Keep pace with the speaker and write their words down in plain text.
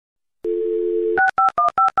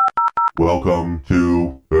Welcome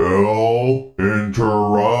to Phil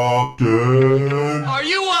Interrupted. Are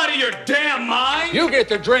you out of your damn mind? You get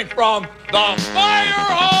to drink from the fire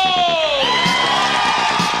hose!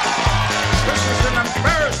 This is an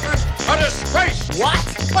embarrassment, a disgrace! What?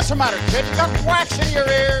 What's the matter, kid? You got wax in your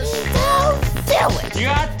ears? Don't do it!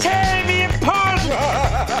 You're tearing me apart!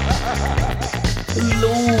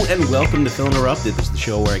 Hello and welcome to Phil Interrupted. This is the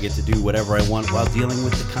show where I get to do whatever I want while dealing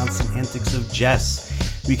with the constant antics of Jess.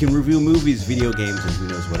 We can review movies, video games, and who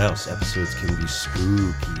knows what else. Episodes can be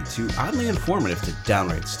spooky to oddly informative to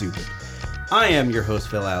downright stupid. I am your host,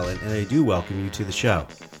 Phil Allen, and I do welcome you to the show.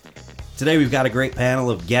 Today we've got a great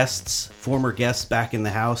panel of guests, former guests back in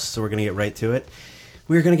the house, so we're going to get right to it.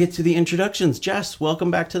 We're going to get to the introductions. Jess,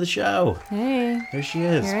 welcome back to the show. Hey. There she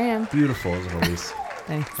is. Here I am. Beautiful as always.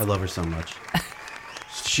 Thanks. I love her so much.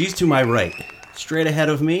 She's to my right. Straight ahead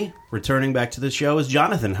of me, returning back to the show, is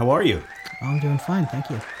Jonathan. How are you? Oh, I'm doing fine, thank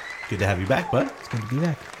you. Good to have you back, bud. It's good to be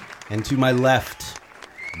back. And to my left,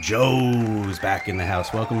 Joe's back in the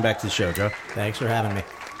house. Welcome back to the show, Joe. Thanks for having me.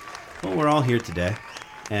 Well, we're all here today,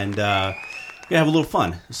 and we're going to have a little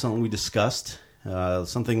fun. It's something we discussed,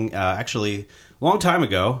 actually a long time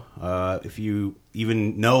ago. If you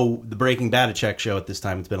even know the Breaking Bad Check show at this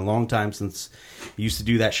time, it's been a long time since we used to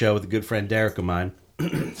do that show with a good friend Derek of mine.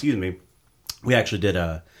 Excuse me. We actually did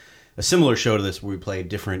a similar show to this where we played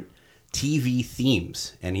different TV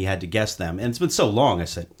themes, and he had to guess them. And it's been so long, I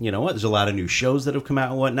said, you know what? There's a lot of new shows that have come out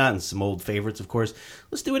and whatnot, and some old favorites, of course.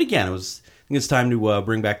 Let's do it again. I think it's time to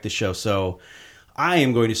bring back this show. So I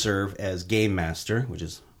am going to serve as Game Master, which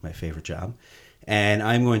is my favorite job, and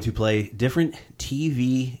I'm going to play different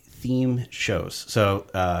TV theme shows. So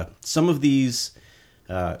some of these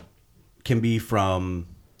can be from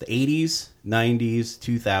the 80s, 90s,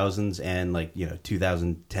 2000s, and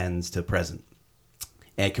 2010s to present.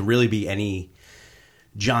 And it can really be any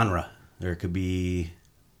genre. There could be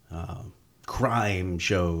crime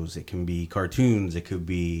shows. It can be cartoons. It could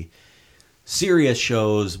be serious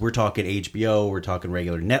shows. We're talking HBO. We're talking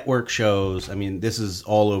regular network shows. I mean, this is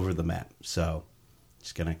all over the map. So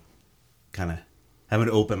just going to kind of have an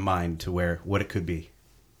open mind to what it could be.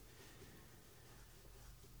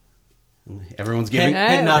 Everyone's giving.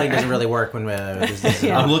 Head nodding doesn't really work when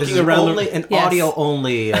I'm looking around. An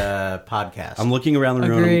audio-only podcast. I'm looking around the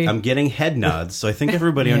room. Agree. I'm getting head nods, so I think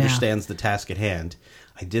everybody understands the task at hand.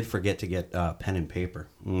 I did forget to get pen and paper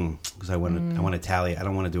because I want to tally. I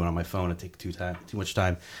don't want to do it on my phone. It takes too much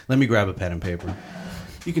time. Let me grab a pen and paper.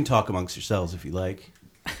 You can talk amongst yourselves if you like.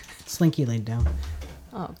 Slinky laid down.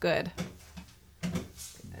 Oh, good.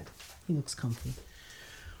 He looks comfy.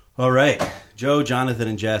 All right, Joe, Jonathan,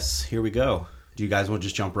 and Jess, here we go. Do you guys want to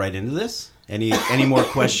just jump right into this? Any more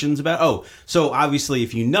questions about? Oh, so obviously,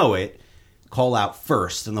 if you know it, call out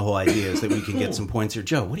first, and the whole idea is that we can get some points here.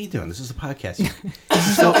 Joe, what are you doing? This is a podcast. This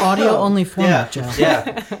is the audio-only format, Joe.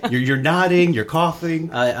 Yeah, You're nodding, you're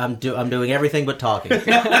coughing. I'm doing everything but talking.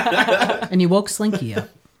 And you woke Slinky up.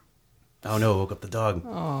 Oh no, I woke up the dog.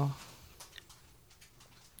 Oh.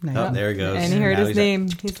 No. Oh, there he goes. And he heard Now his name.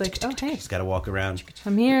 He's like, oh, hey, He's got to walk around.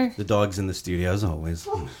 I'm here. The dog's in the studio, as always.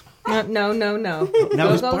 No. Now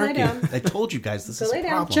he's go lay barking. down. I told you guys this Go is lay a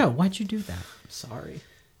down. problem. Joe, why'd you do that? Sorry.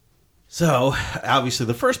 So, obviously,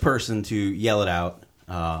 the first person to yell it out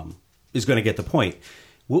is going to get the point.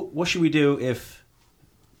 What should we do if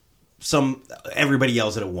everybody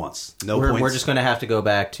yells it at once? We're just going to have to go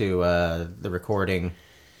back to the recording.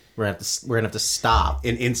 We're gonna have to stop.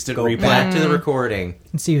 An instant Go replay. back to the recording.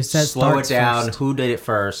 And see who says Slow it starts down. first. Who did it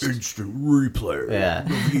first? Instant replay. Yeah.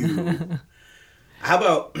 How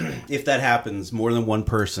about if that happens, more than one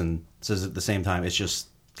person says it at the same time, it's just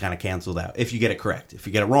kind of canceled out. If you get it correct. If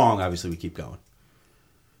you get it wrong, obviously we keep going.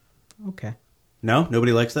 Okay. No?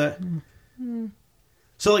 Nobody likes that? Mm-hmm.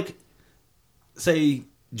 So, say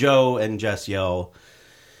Joe and Jess yell,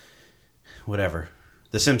 whatever,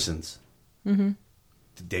 The Simpsons. Mm-hmm.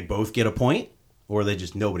 Did they both get a point? Or they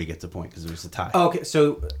just nobody gets a point because it was a tie? Okay,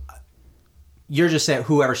 so you're just saying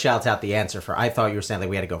whoever shouts out the answer for. I thought you were saying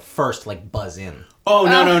we had to go first, buzz in. Oh,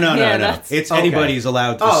 no. yeah, It's okay. anybody's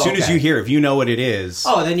allowed to, as soon as okay. you hear, if you know what it is.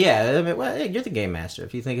 Oh, then yeah. I mean, well, you're the game master.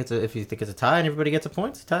 If you think it's a tie and everybody gets a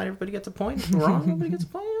point, it's a tie and everybody gets a point. If wrong, everybody gets a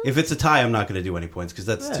point. If it's a tie, I'm not going to do any points because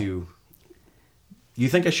that's too... You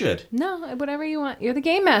think I should? No, whatever you want. You're the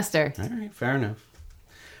game master. All right, fair enough.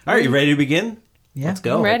 All right, you ready to begin? Yeah. Let's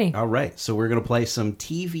go. I'm ready. All right, so we're going to play some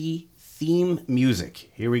TV theme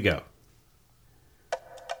music. Here we go.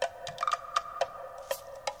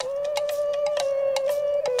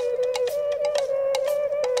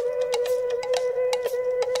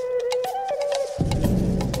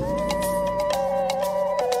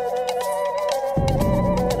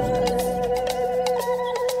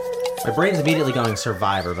 My brain's immediately going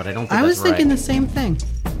Survivor, but I don't think I that's was thinking right. the same thing.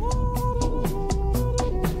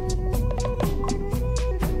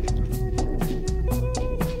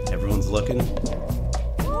 Everyone's looking.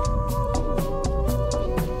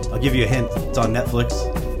 I'll give you a hint. It's on Netflix.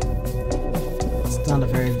 It's not a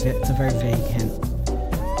it's a very vague hint.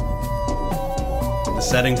 The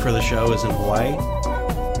setting for the show is in Hawaii.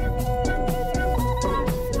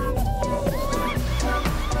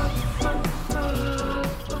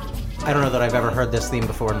 I don't know that I've ever heard this theme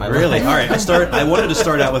before in my Really? life. All right. I wanted to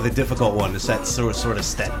start out with a difficult one to sort of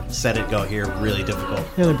set it go here. Really difficult.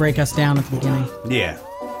 Really break us down at the beginning. Yeah.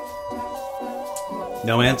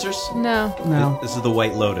 No answers? No. No. This is the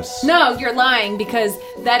White Lotus. No, you're lying because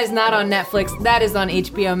that is not on Netflix. That is on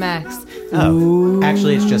HBO Max. Oh,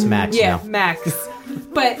 actually, it's just Max Yeah, now. Max.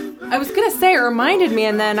 But I was going to say, it reminded me,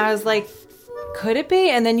 and then I was like, could it be?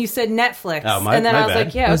 And then you said Netflix. Oh, and then my I was bad.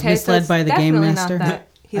 like, yeah, I was okay. misled so by the game definitely master. Not that.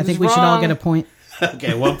 He I was think we should all wrong. get a point.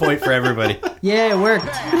 Okay, 1 point for everybody. Yeah, it worked.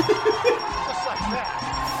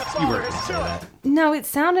 You weren't going to say that. No, it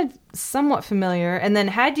sounded somewhat familiar. And then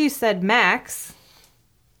had you said Max,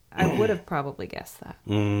 I would have probably guessed that.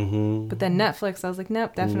 Mm-hmm. But then Netflix, I was like,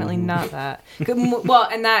 nope, definitely not that. Well,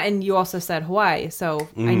 and you also said Hawaii, so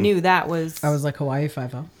I knew that was. I was like Hawaii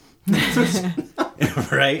 5-0.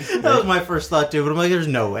 Right? That was my first thought too, but I'm like, there's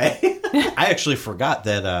no way. I actually forgot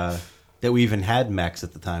that we even had Max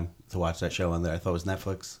at the time to watch that show on there. I thought it was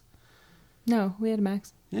Netflix. No, we had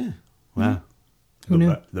Max. Yeah. Wow. Who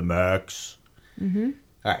knew? The Max. Mm-hmm.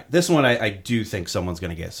 All right. This one I do think someone's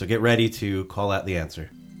going to get. So get ready to call out the answer.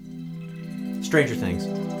 Stranger Things.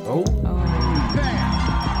 Oh. Just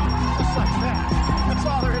like that. That's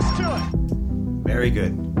all there is to it. Very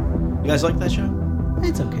good. You guys like that show?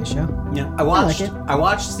 It's an okay show. Yeah. I watched. I like it. I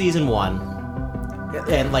watched season 1,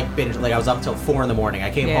 and like binge. Like I was up till 4 in the morning. I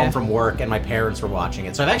came Yeah. home from work, and my parents were watching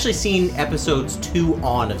it. So I've actually seen episodes 2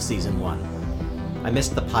 on of season 1. I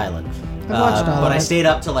missed the pilot, watched all but of I it. stayed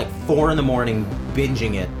up till like 4 in the morning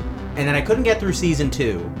binging it, and then I couldn't get through season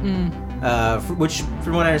 2, which,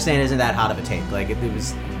 from what I understand, isn't that hot of a take. Like it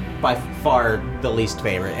was by far the least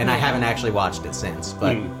favorite, and I haven't actually watched it since.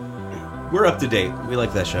 But We're up to date. We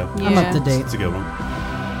like that show. Yeah. I'm up to date. It's a good one.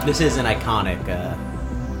 this is an iconic.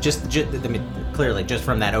 Clearly, just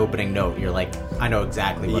from that opening note, you're like, I know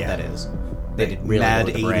exactly what Yeah. that is. They did really Mad well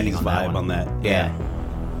with the branding 80s on that vibe one. on that. Yeah.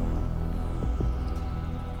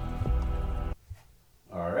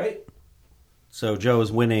 All right. So Joe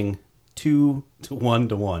is winning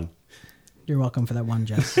 2-1. You're welcome for that one,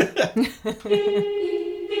 Jess.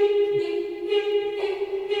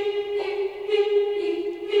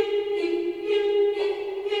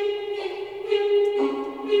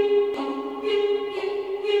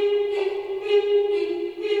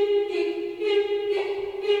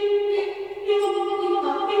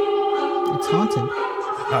 It's haunted.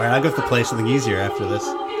 All right, I'll go to play something easier after this.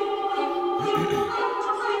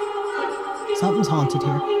 Something's haunted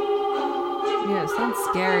here. Yeah, it sounds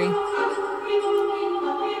scary. All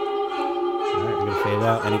right, I'm going to fade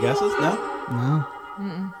out. Any guesses? No?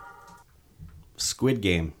 No, Squid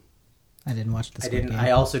Game. I didn't watch the I Squid didn't. Game.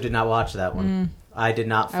 I also did not watch that one. I did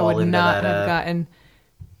not I fall would into not that. have gotten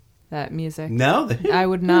that music. No? I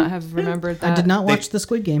would not have remembered that. I did not watch the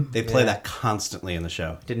Squid Game. They play that constantly in the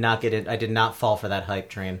show. Did not get it. I did not fall for that hype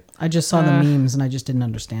train. I just saw the memes and I just didn't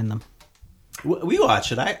understand them. We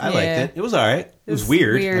watched it. I liked Yeah. it. It was all right. It was It's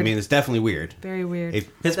weird. weird. I mean, it's definitely weird. Very weird.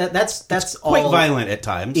 Because that's Quite all violent at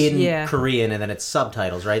times. in Yeah. Korean, and then it's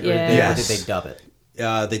subtitles, right? Yeah. Or did Yes. they dub it?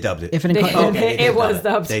 They dubbed it. If it, They- inco- Okay, they it was dub it.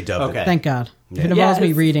 dubbed. They dubbed Okay. it. thank God. If it Yeah. involves me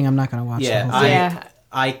Yes. reading, I'm not going to watch the Yeah, whole thing. Yeah.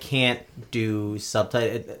 I can't do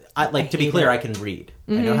subtitles. To be clear, I can read.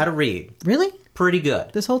 I know how to read Really? pretty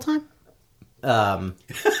good. This whole time?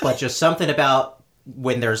 But just something about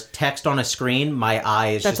when there's text on a screen, my eye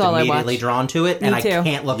is That's just all I immediately watch. drawn to it, and Me I too.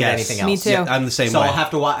 can't look at anything else. Me too. Yeah, I'm the same So way. I'd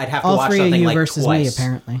have to watch All watch three of something you like versus twice. me,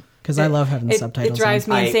 apparently. Because I love having the subtitles. It drives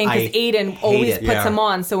on. me insane because I Aiden hate always it. puts Yeah. them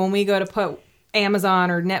on. So when we go to put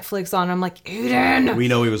Amazon or Netflix on, I'm like, Aiden. We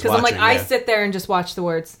know he was Because I'm like, watching, I yeah. sit there and just watch the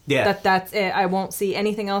words. Yeah. That's it. I won't see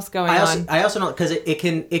anything else going I on. also know because it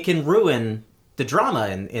can ruin the drama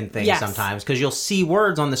in things Yes. sometimes because you'll see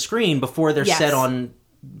words on the screen before they're Yes. said on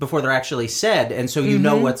before they're actually said, and so you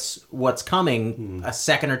know what's coming a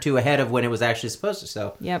second or two ahead of when it was actually supposed to.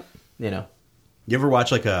 So Yep. you know, You ever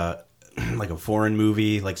watch like a foreign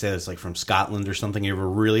movie, like say it's like from Scotland or something? You have a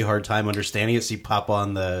really hard time understanding it, so you pop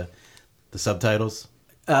on the subtitles.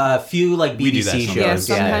 a few like We do that BBC shows. Yeah, sometimes.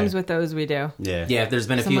 sometimes with those we do. Yeah, Yeah, there's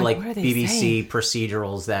been a So few I'm like like, what are they BBC saying?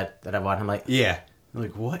 procedurals that I've watched. I'm like, yeah.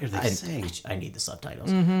 Like, what are they saying? I need the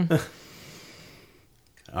subtitles. Mm-hmm.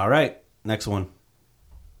 All right, next one.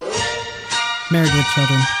 Married with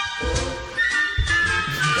Children.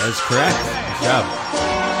 That is correct. Good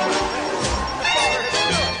job.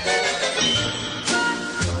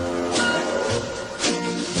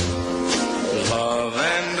 Love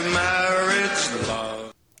and marriage,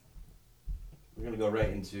 love. We're gonna go right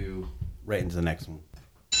into the next one.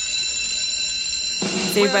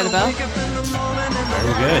 Saved by the Bell.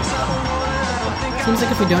 Very good. Seems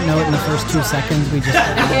like if we don't know it in the first 2 seconds, we just...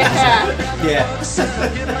 Yeah. Yeah.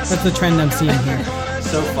 That's the trend I'm seeing here.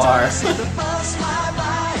 So far.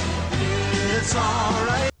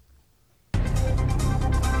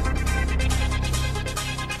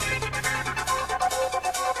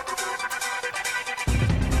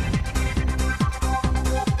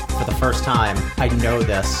 For the first time, I know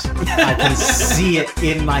this. I can see it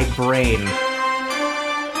in my brain.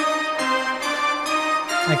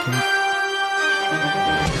 I can't.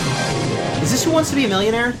 Is this Who Wants to Be a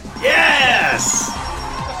Millionaire? Yes.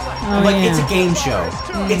 Oh, Like, yeah. it's a game show.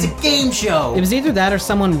 It's a game show. It was either that or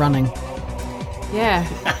someone running. Yeah.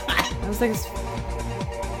 I was like,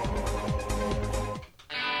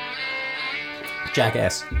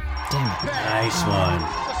 Jackass. Damn it. Nice one.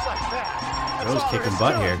 Joe's kicking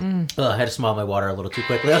butt here. Ugh, I had to swallow my water a little too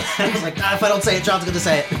quickly. I was like, if I don't say it, John's going to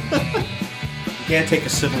say it. You can't take a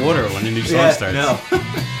sip of water when a new song starts. No.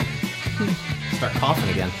 Start coughing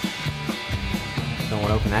again. Don't want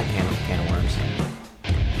to open that can of worms.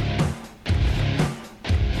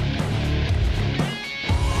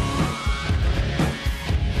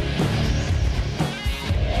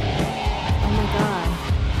 oh my god.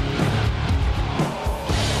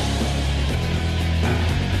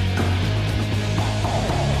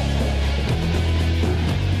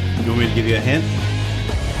 You want me to give you a hint?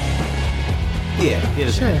 Yeah, it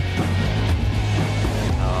is. Sure.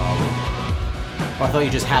 I thought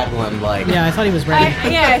you just had one, like, Yeah, I thought he was ready.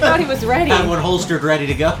 I thought he was ready. had one holstered, ready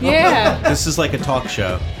to go. Yeah. This is like a talk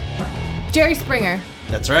show. Jerry Springer.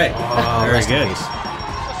 That's right. Very rest in good. peace.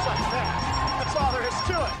 That's all there is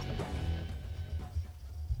to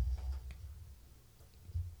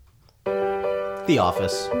it. The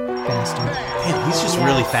Office. Bastard. Man, he's just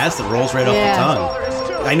really fast. It rolls right Yeah. off the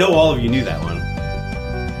tongue. I know all of you knew that one.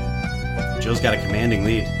 Joe's got a commanding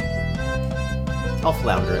lead. I'll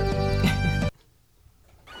flounder it.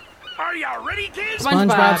 Are you ready, kids?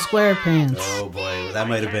 SpongeBob SquarePants. Oh boy, that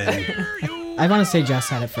might have been. I want to say Jess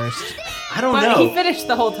had it first. I don't But know. he finished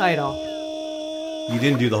the whole title. You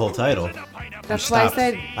didn't do the whole title. That's why I Stopped.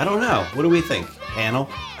 said I don't know. What do we think? Panel?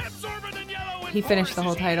 he finished the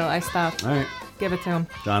whole title. I stopped. All right. Give it to him.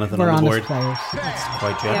 Jonathan We're on the honest board. players.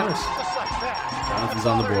 Quite generous. Jonathan's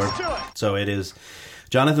on the board. So it is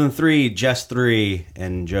Jonathan 3, Jess 3,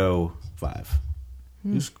 and Joe 5.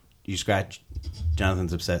 You scratch.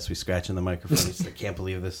 Jonathan's upset, so he's scratching the microphone. He's like, I can't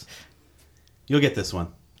believe this. You'll get this one.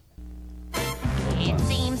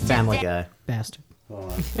 Family Guy. Bastard.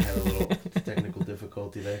 Hold on. I had a little technical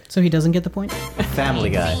difficulty there. So he doesn't get the point? Family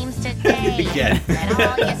Guy. Again.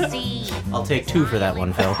 I'll take 2 for that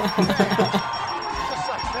one, Phil. That's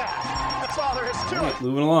all there is to All it. right,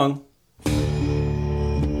 moving along.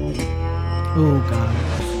 Oh, God.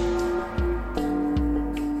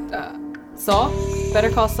 Saul? Better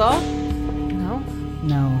Call Saul? No.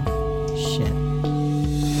 No. Shit.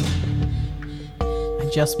 I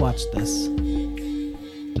just watched this.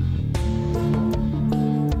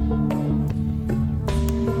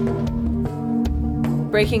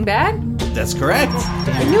 Breaking Bad? That's correct.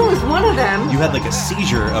 I knew it was one of them. You had like a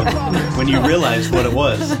seizure of when you realized what it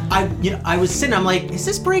was. I was sitting, I'm like, is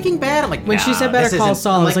this Breaking Bad? I'm like, When she nah, said Better this Call isn't-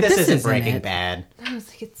 Saul, I'm I was like, this isn't isn't Breaking it. Bad. I was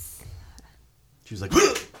like, it's... She was like,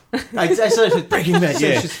 I said Breaking Bad.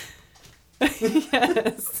 Yeah.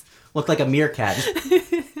 Yes. Looked like a meerkat.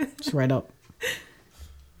 Just right up.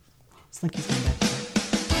 It's like he's going back.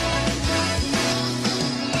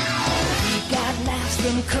 Got laughs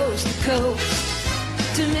from coast to coast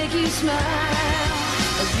to make you smile.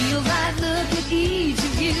 A real life look at each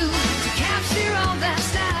of you to capture all that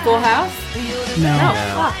style. Full House? No. No.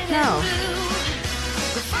 Fuck, no.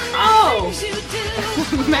 Oh!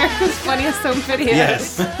 America's Funniest Home Videos.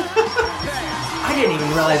 yes. I didn't even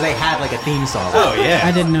realize they had like a theme song. Oh yeah.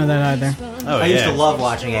 I didn't know that either. Oh I yeah. used to love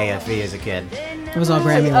watching AFV as a kid. It was all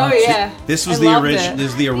Grammy Oh, watch. yeah. This was I the loved original. it.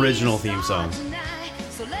 This is the original theme song.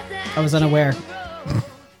 I was unaware.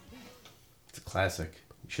 It's a classic.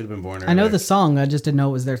 You should have been born. I know earlier. the song, I just didn't know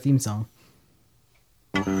it was their theme song.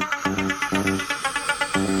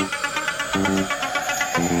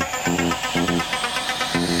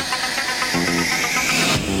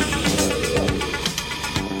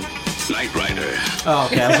 Knight Rider. Oh,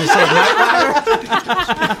 okay. I was gonna say Knight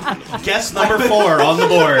Rider. Guess number 4 on the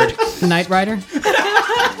board. Knight Rider?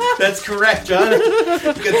 That's correct, John.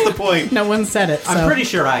 Gets the point. No one said it. So. I'm pretty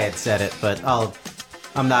sure I had said it, but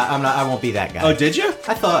I won't be that guy. Oh, did you?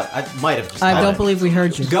 I thought I might have just I thought don't it. believe we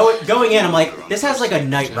heard you. Going in, I'm like, this has like a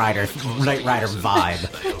Knight Rider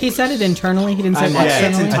vibe. He said it internally. He didn't say it It's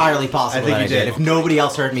externally. entirely possible I think that I you did. did. If nobody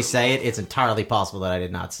else heard me say it, it's entirely possible that I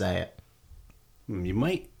did not say it. You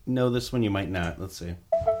might know this one, you might not. Let's see.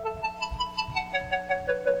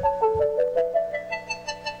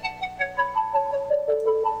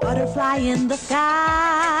 Butterfly in the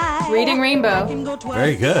sky. Reading Rainbow.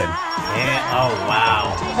 Very good. Yeah. Oh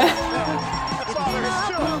wow.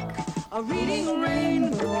 A reading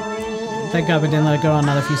rainbow. Thank God we didn't let it go on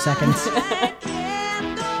another few seconds.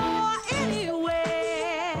 Can go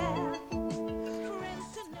anywhere.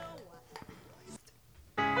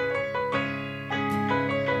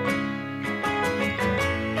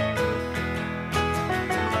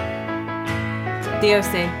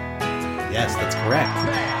 DOC. Yes, that's correct.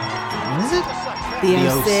 What is it?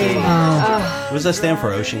 DOC. What does that stand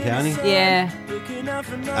for? Ocean County? Yeah,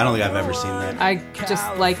 I don't think I've ever seen that. I just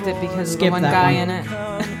liked it because of the Skip one that guy one.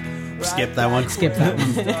 in it. Skip that one. Skip that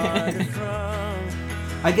one.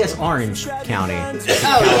 I guess Orange County, Oh,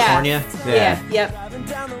 California. Yeah. Yep.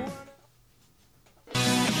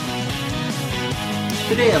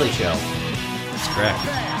 The Daily Show. That's correct.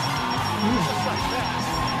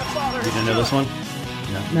 You didn't know this one?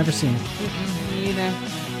 Never seen it. Me either.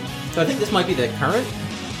 So I think this might be the current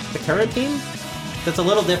team. That's a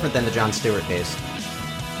little different than the Jon Stewart days.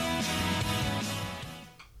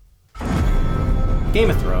 Game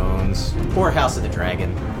of Thrones or House of the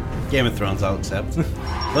Dragon. Game of Thrones, I'll accept.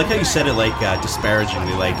 I like how you said it like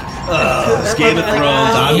disparagingly, like, it's Game of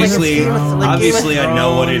Thrones. Obviously, Game of Thrones. obviously, Game of I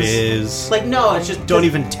know what it Thrones. is. Like, no, it's just Don't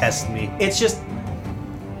even test me. It's just.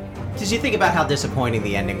 Did you think about how disappointing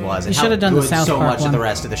the ending was, and You how should have done the good South so Park much of one. the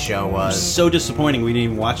rest of the show was? So disappointing. We didn't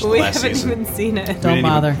even watch the We last haven't season. even seen it. We Don't didn't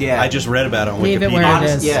bother. Yeah. I just read about it on Leave it Wikipedia. where it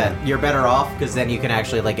Honest, is. yeah, you're better off because then you can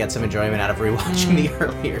actually like get some enjoyment out of rewatching the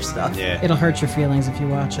earlier stuff. Yeah. It'll hurt your feelings if you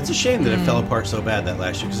watch It's it. a shame that it fell apart so bad that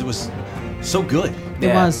last year because it was so good. It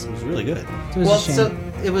Yeah. was. It was really good. It was Well, a shame. so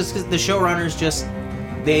it was because the showrunners just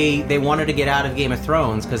they wanted to get out of Game of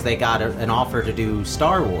Thrones because they got an offer to do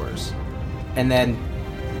Star Wars, and then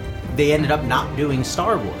they ended up not doing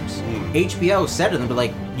Star Wars. HBO said to them,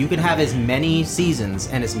 like, you can have as many seasons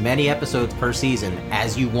and as many episodes per season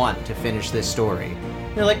as you want to finish this story.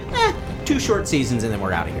 They're like, 2 short seasons and then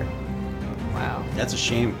we're out of here. Wow. That's a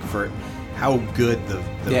shame for how good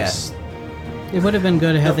those. It would have been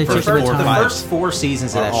good had they first taken the four or The time. five first 4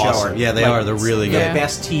 seasons of are that show awesome. are Yeah, they are. They're really the good.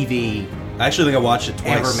 best TV I actually think I watched it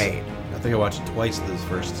twice. ever made. I think I watched it twice those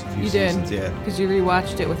first few You seasons. did. Yeah. Because you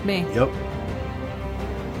rewatched it with me. Yep.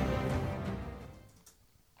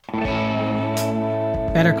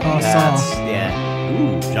 Better Call That's, Saul. yeah.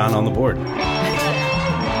 Ooh, John on the board. Had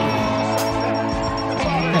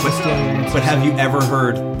to steal your answer. But have you ever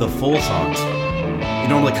heard the full song? It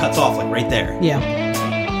normally cuts off like right there. Yeah.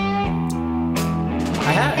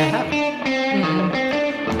 I haven't.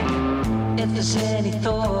 If there's any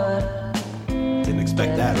thought. Didn't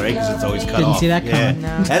expect that, right? Because it's always cut Didn't off. see that Yeah. coming.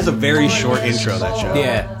 No. It has a very short intro, that show.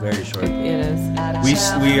 Yeah. Very short. It is.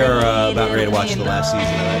 We are about ready to watch the last season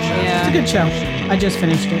of that show. Yeah. It's a good show. I just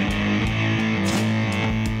finished it.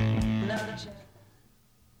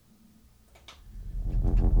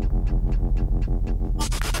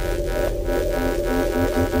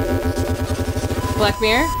 Black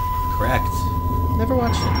Mirror? Correct. Never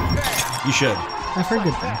watched it. You should. I've heard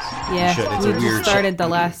good things. Yeah. should. It's a we weird just started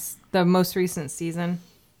the most recent season.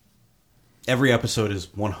 Every episode is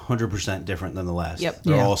 100% different than the last. Yep.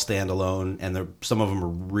 They're Yeah. all standalone, and some of them are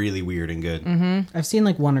really weird and good. Mm-hmm. I've seen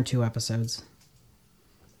like 1 or 2 episodes.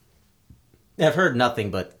 I've heard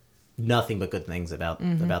nothing but good things about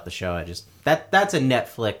the show. I just that's a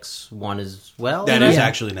Netflix one as well. That Yeah. is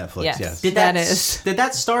actually Netflix, Yes. yes. Did That that is. Did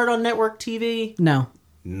that start on network TV? No.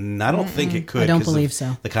 I don't think it could. I don't 'cause of believe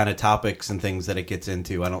so. The kind of topics and things that it gets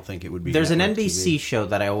into, I don't think it would be. There's an network NBC TV. show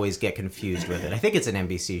that I always get confused with it. I think it's an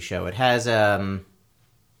NBC show. It has God,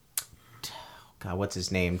 what's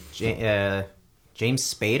his name?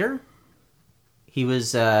 James Spader. He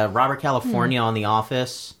was Robert California on The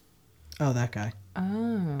Office. Oh, that guy.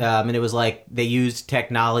 And it was like they used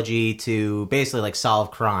technology to basically like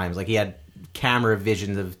solve crimes. Like he had camera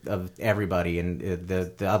visions of everybody, and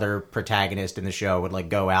the other protagonist in the show would like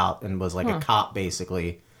go out and was like a cop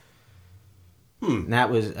basically. And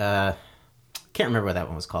that was can't remember what that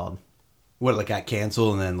one was called. What, like got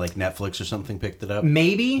canceled and then like Netflix or something picked it up?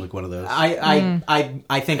 Maybe Like one of those.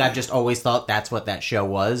 I think I've just always thought that's what that show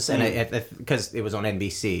was, and because it was on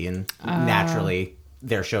NBC, and naturally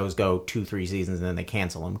their shows go 2-3 seasons and then they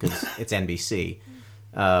cancel them because it's NBC,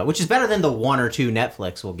 which is better than the 1 or 2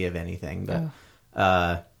 Netflix will give anything.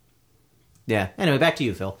 But yeah. Anyway, back to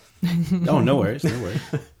you, Phil. Oh, no worries. No worries.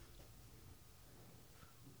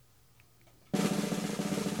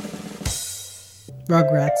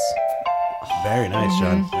 Rugrats. Very nice,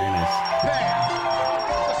 John. Very nice.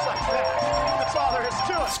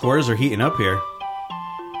 Scores are heating up here.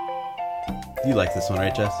 You like this one,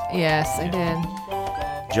 right, Jess? Yes, I did.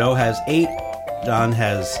 Joe has 8, John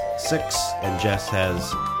has 6, and Jess has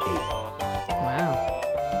 8. Wow.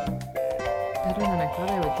 Better than I thought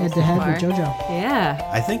I would do Head so to head far. with JoJo. Yeah.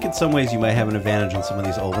 I think in some ways you might have an advantage on some of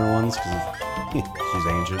these older ones because she's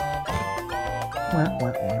ancient. Wah,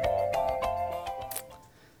 wah, wah.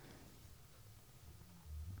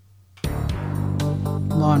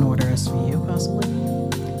 Law and Order SVU, possibly?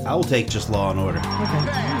 I will take just Law and Order. Okay.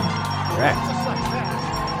 Correct.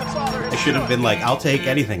 I should have been like, I'll take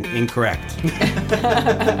anything. Incorrect.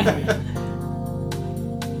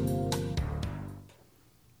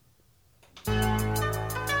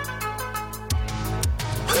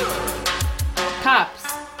 Cops.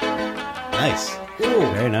 Nice.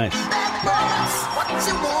 Very nice.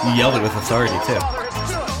 You yelled it with authority, too.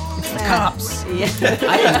 Cops. Yeah.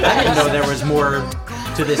 I didn't know there was more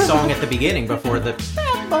to this song at the beginning before the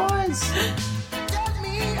Bad Boys.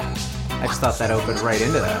 I just thought that opened right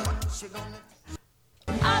into that.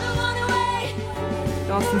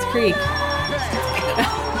 Dawson's Creek. She's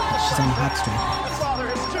on the hot streak.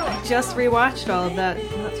 I just rewatched all of that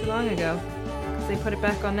not too long ago because they put it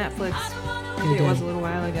back on Netflix. Maybe it was a little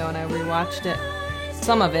while ago, and I rewatched it.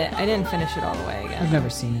 Some of it. I didn't finish it all the way again. I've never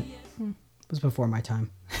seen it. It was before my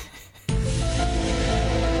time.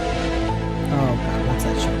 Oh god, what's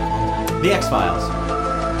that show called? The X-Files.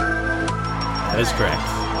 That is correct.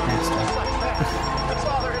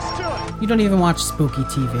 You don't even watch spooky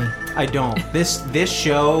TV. I don't. This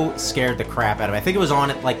show scared the crap out of me. I think it was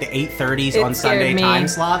on at like the 8:30s It on scared Sunday me. time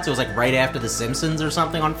slots. It was like right after The Simpsons or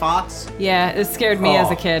something on Fox. Yeah, it scared me as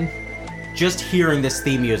a Oh. kid. Just hearing this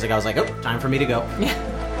theme music, I was like, oh, time for me to go.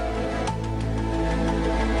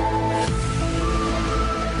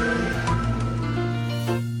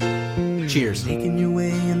 Cheers. That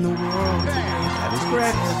is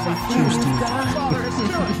correct. Cheers to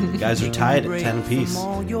You guys are tied at 10 apiece.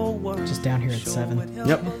 you. Just down here at 7.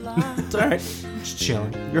 Yep. It's all right. Just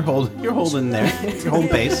chilling. You're holding there. You're holding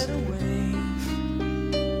pace.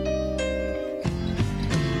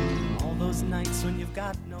 All those nights when you've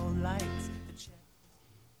got no lights.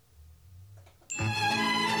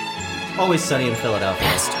 Always Sunny in Philadelphia.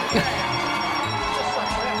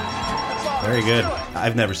 Very good.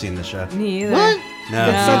 I've never seen this show. Me either. What? No,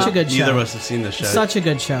 It's such a good show. Neither of us have seen this show. Such a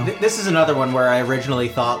good show. This is another one where I originally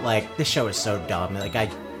thought, like, this show is so dumb. Like, I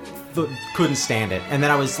couldn't stand it. And then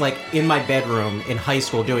I was, like, in my bedroom in high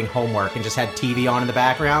school doing homework and just had TV on in the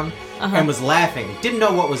background and was laughing. Didn't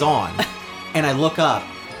know what was on. And I look up,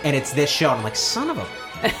 and it's this show. And I'm like, son of a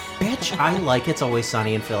bitch. I like It's Always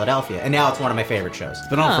Sunny in Philadelphia. And now it's one of my favorite shows. It's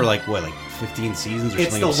been on for like 15 seasons or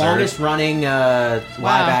It's something the absurd? longest running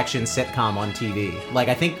live-action sitcom on TV. Like,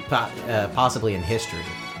 I think possibly in history.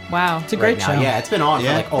 Wow. It's a great right show. now. Yeah, it's been on for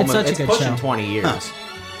Yeah. like almost, such a it's good pushing show. 20 years.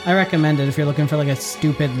 Huh. I recommend it if you're looking for like a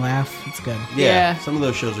stupid laugh. It's good. Yeah. Some of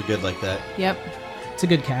those shows are good like that. Yep. It's a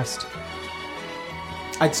good cast.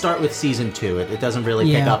 I'd start with season 2. It doesn't really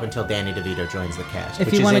pick Yeah. up until Danny DeVito joins the cast. If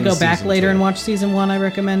which you is want to in go back season later 2. and watch season 1, I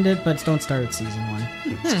recommend it, but don't start at season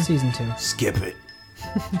 1. Season 2. Skip it.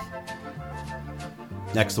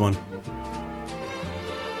 Next one.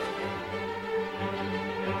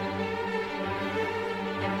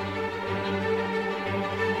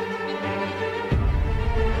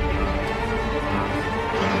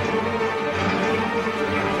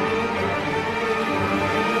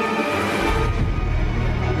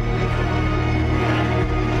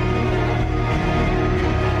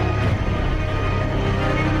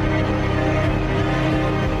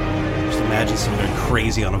 Just imagine someone going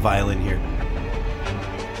crazy on a violin here.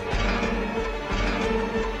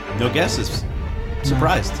 No guesses.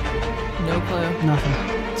 Surprised. No clue. Nothing.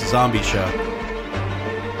 It's a zombie show.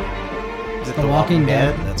 Is it The Walking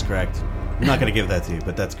Dead. That's correct. I'm not going to give that to you,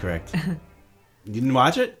 but that's correct. You didn't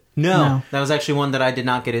watch it? No. That was actually one that I did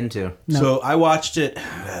not get into. No. So I watched it.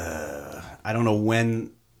 I don't know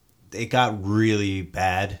when it got really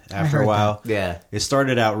bad after a heard while. Yeah. It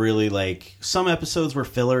started out really like some episodes were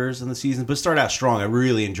fillers in the season, but it started out strong. I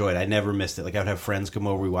really enjoyed it. I never missed it. Like I would have friends come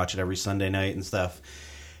over, we watch it every Sunday night and stuff.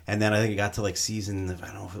 And then I think it got to like season, I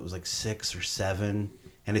don't know if it was like 6 or 7,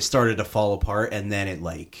 and it started to fall apart. And then it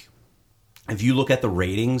like, if you look at the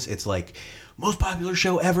ratings, it's like most popular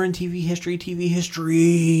show ever in TV history. TV history.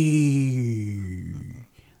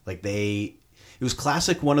 Like it was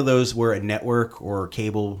classic. One of those where a network or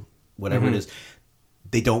cable, whatever it is,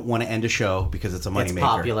 they don't want to end a show because it's a moneymaker. It's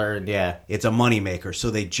popular, yeah. It's a moneymaker, so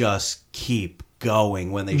they just keep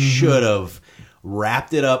going when they should have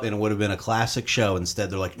wrapped it up and it would have been a classic show. Instead,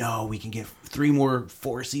 they're like, no, we can get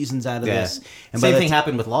 4 seasons out of this. And same thing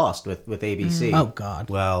happened with Lost with ABC. Oh, God.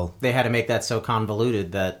 Well, they had to make that so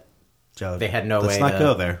convoluted that Joe, they had no way to... Let's not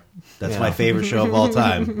go there. That's my favorite show of all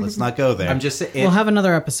time. Let's not go there. I'm just we'll have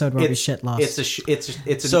another episode where we shit Lost.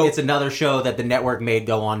 It's another show that the network made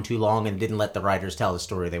go on too long and didn't let the writers tell the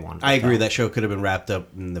story they wanted. I agree. That show could have been wrapped up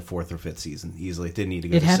in the 4th or 5th season easily. It didn't need to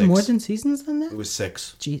go to 6. It had more than seasons than that? It was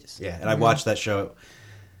 6. Jeez. Yeah, and I watched that show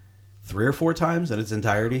 3 or 4 times in its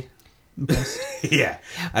entirety. Impressed. Yeah,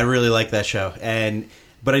 I really like that show,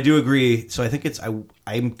 but I do agree. So I think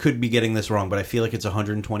I could be getting this wrong, but I feel like it's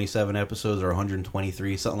 127 episodes or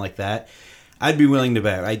 123, something like that. I'd be willing to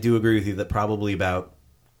bet. I do agree with you that probably about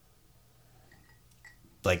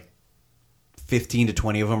like 15 to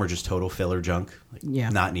 20 of them are just total filler junk. Like,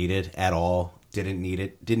 not needed at all. Didn't need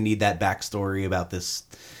it. Didn't need that backstory about this,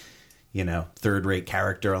 third-rate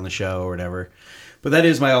character on the show or whatever. But that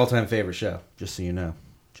is my all-time favorite show, just so you know.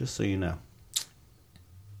 Just so you know.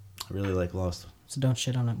 I really like Lost. So don't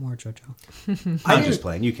shit on it more, JoJo. I'm just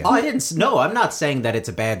playing. You can. No, I'm not saying that it's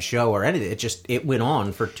a bad show or anything. It went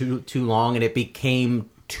on for too long and it became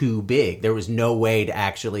too big. There was no way to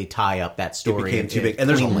actually tie up that story. It became too big. And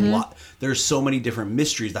there's a lot. There's so many different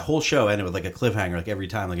mysteries. The whole show ended with like a cliffhanger, like every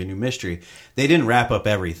time, like a new mystery. They didn't wrap up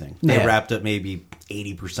everything. They wrapped up maybe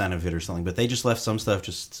 80% of it or something, but they just left some stuff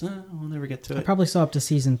we'll never get to it. I probably saw up to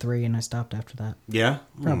season 3 and I stopped after that. Yeah?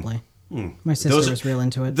 Probably. My sister was real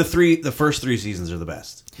into it. The first 3 seasons are the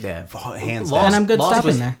best. Yeah. Hands down. And I'm good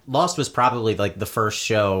stopping there. Lost was probably like the first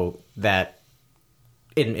show that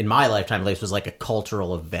in my lifetime at least was like a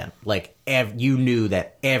cultural event. Like you knew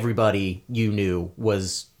that everybody you knew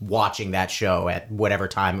was watching that show at whatever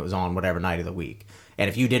time it was on, whatever night of the week. And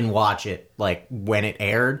if you didn't watch it like when it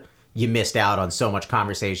aired, you missed out on so much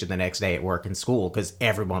conversation the next day at work and school because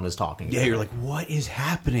everyone was talking. Yeah, you're like, what is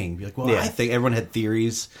happening? You're like, well, I think everyone had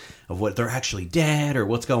theories of what they're actually dead or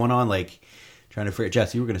what's going on. Like, trying to figure.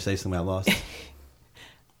 Jess, you were going to say something about Lost.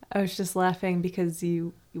 I was just laughing because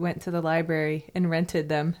you went to the library and rented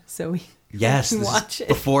them, so we can watch it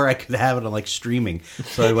before I could have it on like streaming.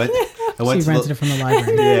 So I went. So you rented it from the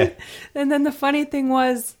library. And then the funny thing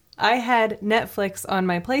was, I had Netflix on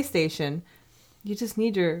my PlayStation. You just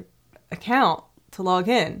need your account to log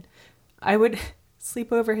in. I would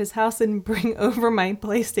sleep over his house and bring over my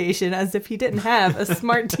PlayStation as if he didn't have a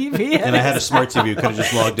smart TV. And I had a smart TV. You could have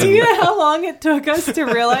just logged in. Do you know how long it took us to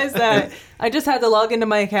realize that I just had to log into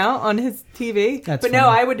my account on his TV? That's but funny. no,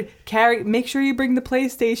 I would make sure you bring the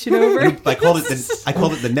PlayStation over. I called it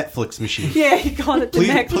the Netflix machine. Yeah, he called it the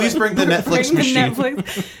Netflix. Please bring the Netflix machine.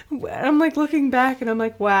 Netflix. I'm like looking back and I'm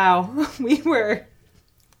like, wow, we were.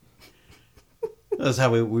 That's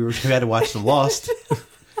how we had to watch The Lost.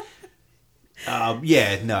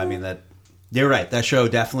 You're right. That show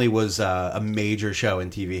definitely was a major show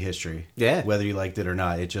in TV history. Yeah. Whether you liked it or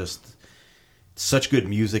not. Such good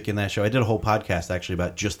music in that show. I did a whole podcast actually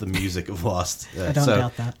about just the music of Lost. I don't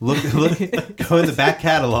doubt that. Look, go in the back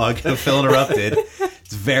catalog of Phil Interrupted.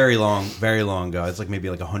 It's very long ago. It's like maybe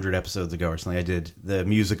like 100 episodes ago or something. I did the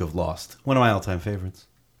music of Lost. One of my all-time favorites.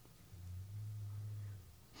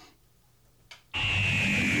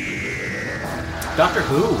 Doctor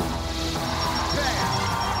Who.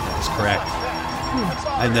 That's correct.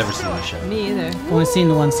 I've never seen the show. Me either. Only seen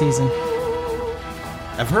the one season.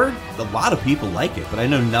 I've heard a lot of people like it, but I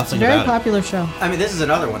know It's a nothing very about popular show. I mean, this is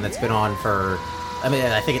another one that's been on for. I mean,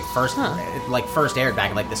 I think it first aired back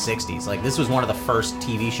in like the '60s. Like this was one of the first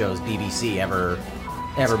TV shows BBC ever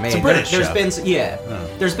made. It's a British There's show. been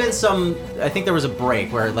there's been some. I think there was a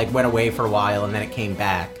break where it like went away for a while and then it came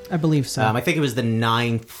back. I believe so. I think it was the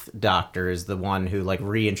 9th Doctor is the one who like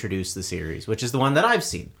reintroduced the series, which is the one that I've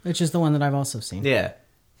seen. Which is the one that I've also seen. Yeah.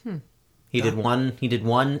 He did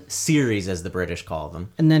one series, as the British call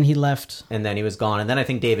them, And then he left. and then he was gone. And then I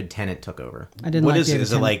think David Tennant took over. I didn't What like is it? David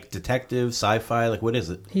Is it Tennant. like detective, sci-fi? Like what is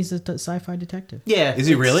it? He's a sci-fi detective. Yeah, Is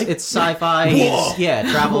he really? It's sci-fi.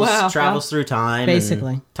 Travels through time,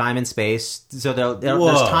 Basically. and time and space. So there's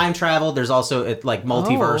Whoa. time travel. There's also like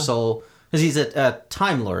multiversal because he's a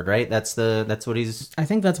time lord, right? That's what he's. I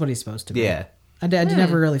think that's what he's supposed to be. Yeah. I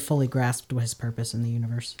never really fully grasped his purpose in the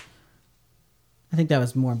universe. I think that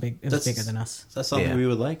was more big. It was bigger than us. Is that something we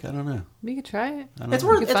would like? I don't know. We could try it. It's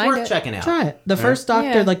worth checking out. Try it. The first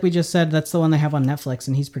Doctor, like we just said, that's the one they have on Netflix,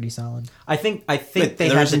 and he's pretty solid. I think But they there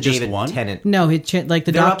have the isn't just David one? Tennant. No, like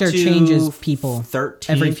the They're up Doctor to changes people 13th,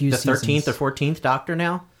 every few the seasons. 13th or 14th Doctor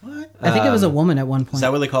now. What? I think it was a woman at one point. Is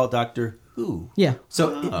that what they call it, Doctor Who? Yeah.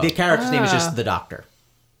 So the character's name is just the Doctor.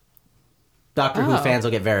 Doctor Who fans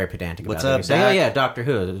will get very pedantic What's about it. up, Say, Doc? oh yeah, Doctor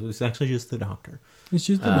Who. It was actually just the Doctor. It's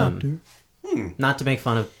just the Doctor. Not to make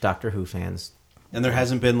fun of Doctor Who fans. And there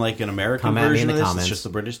hasn't been like an American Come at me version in of the this? comments. It's just the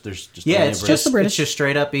British? There's just Yeah, only it's a just the British. It's just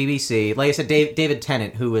straight up BBC. Like I said, David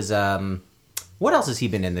Tennant, who was what else has he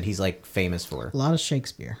been in that he's like famous for? A lot of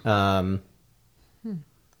Shakespeare. Um,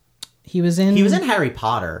 He was in Harry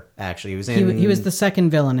Potter. Actually, he was in. He was the second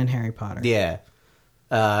villain in Harry Potter. Yeah.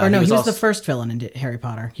 Or no, he was also- the first villain in Harry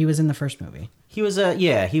Potter. He was in the first movie. He was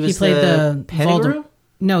He He was played the Pettigrew.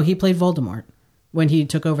 No, he played Voldemort when he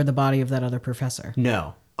took over the body of that other professor.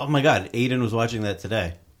 No. Oh my God, Aiden was watching that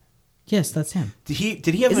today. Yes, that's him. Did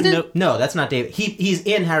he have Isn't a it? note? No, that's not David. He's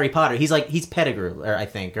in Harry Potter. He's Pettigrew, or I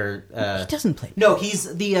think, or He doesn't play. no,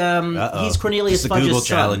 he's the he's Cornelius It's the Fudge's Google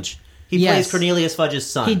son. challenge. He Yes. plays Cornelius Fudge's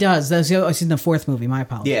son. He does. That's in the fourth movie. My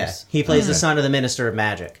apologies. Yeah, he plays the son of the Minister of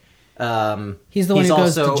Magic. He's the one who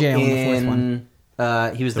goes to also jail in the fourth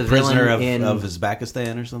one. He was the Prisoner villain of in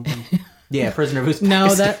Uzbekistan or something? Prisoner of Uzbekistan.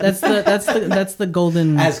 No, that's the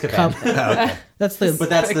golden Azkaban. cup. Oh, okay. That's the. But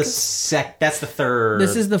that's the third.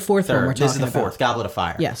 This is the fourth one we're This is talking the fourth, about. Goblet of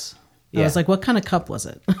Fire. Yes. Yeah. I was like, what kind of cup was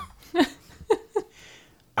it?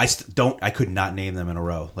 I could not name them in a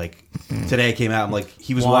row. Like today it came out, I'm like,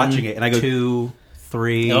 he was watching it, and I go, 2,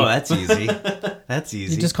 3. oh, that's easy. That's You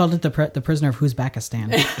easy. just called it the prisoner of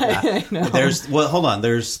Uzbekistan. Hold on.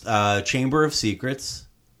 There's Chamber of Secrets.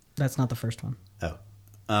 That's not the first one.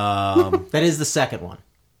 Oh. That is the second one.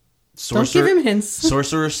 Don't give him hints.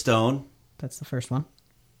 Sorcerer's Stone. That's the first one.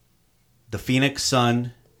 The Phoenix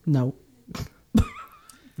Sun. No.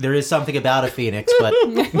 There is something about a phoenix, but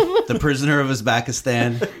The Prisoner of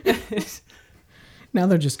Uzbekistan. Now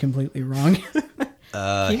they're just completely wrong.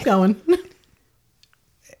 Keep going.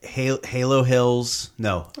 Halo Hills.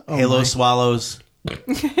 No. Oh Halo my. Swallows. I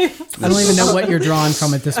don't even know what you're drawing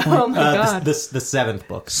from at this point. Oh my god. the seventh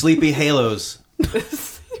book, Sleepy Halos.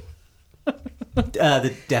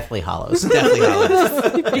 the Deathly Hollows. Deathly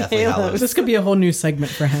Hollows. Deathly Hollows. This could be a whole new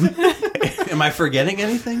segment for him. Am I forgetting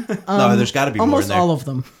anything? No, there's got to be more in Almost there. all of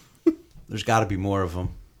them. There's got to be more of them.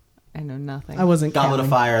 I know nothing. I wasn't Goblet counting. of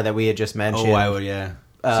Fire that we had just mentioned. Oh, I would, yeah.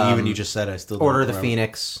 So even you just said I still don't Order of the remember.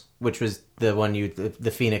 Phoenix, which was the one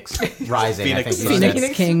the Phoenix Rising. I think you Phoenix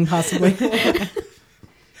said. King, possibly.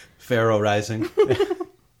 Pharaoh Rising.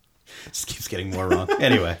 Just keeps getting more wrong.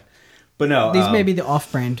 Anyway. But no. These may be the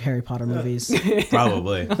off-brand Harry Potter movies,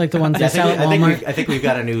 Probably. like the ones they sell at Walmart, I think we've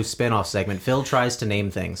got a new spin-off segment. Phil tries to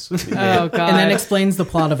name things. Oh god. and then explains the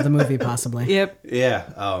plot of the movie, possibly. Yep. Yeah.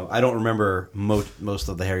 I don't remember most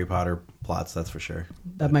of the Harry Potter plots, that's for sure.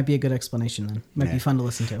 That might be a good explanation. Then might be fun to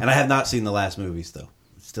listen to. And I have not seen the last movies, though.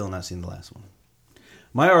 Still not seen the last one.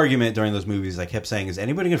 My argument during those movies, I kept saying, is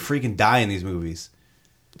anybody going to freaking die in these movies?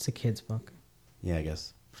 It's a kid's book. Yeah, I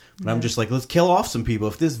guess. But I'm just like, let's kill off some people.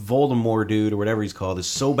 If this Voldemort dude or whatever he's called is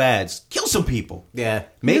so bad, just kill some people. Yeah,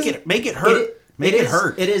 Make it hurt. Make it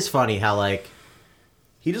hurt. It is funny how like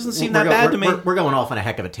He doesn't seem that bad to me. We're going off on a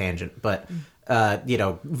heck of a tangent, but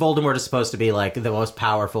Voldemort is supposed to be like the most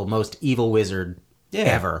powerful, most evil wizard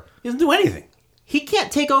ever. He doesn't do anything. He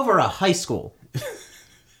can't take over a high school.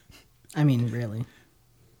 I mean, really.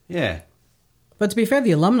 Yeah. But to be fair,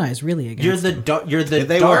 the alumni is really against You're the him. you're the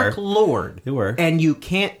They Dark were. Lord. They were. And you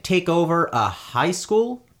can't take over a high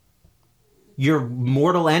school? Your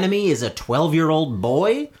mortal enemy is a 12-year-old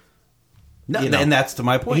boy? No, You know, and that's to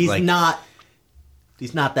my point. He's like, not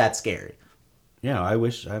that scary. Yeah, I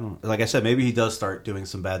wish, I don't, like I said, maybe he does start doing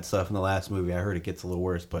some bad stuff in the last movie. I heard it gets a little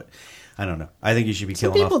worse, but I don't know. I think he should be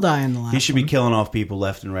Some killing people off. die in the last He should be one. killing off people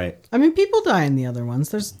left and right. I mean, people die in the other ones.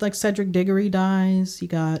 There's like Cedric Diggory dies. You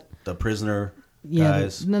got The prisoner yeah.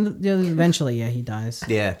 dies. Eventually, yeah, he dies.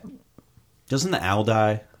 Yeah. Doesn't the owl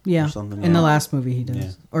die? Yeah, Or something? in the last movie he does,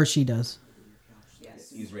 Yeah. or she does.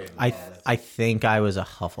 I think I was a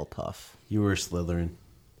Hufflepuff. You were Slytherin.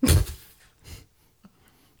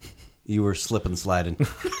 You were slip and sliding.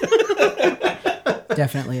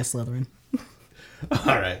 Definitely a Slytherin. All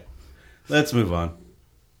right. Let's move on.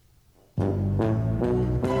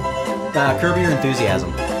 Curb Your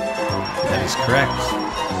Enthusiasm. That is correct.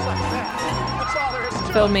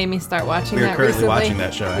 Phil made me start watching We are that currently recently. watching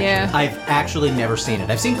that show, actually. Yeah. I've actually never seen it.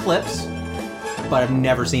 I've seen clips, but I've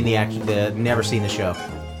never seen never seen the show.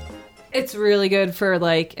 It's really good for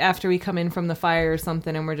like after we come in from the fire or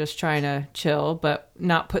something and we're just trying to chill, but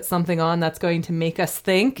not put something on that's going to make us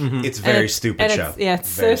think. Mm-hmm. It's a very stupid show. It's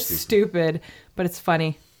so stupid, but it's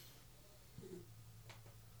funny.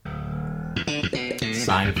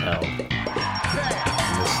 Seinfeld.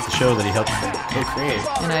 This is the show that he helped co-create.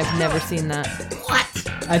 And I've never seen that.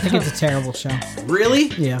 I think it's a terrible show. Really?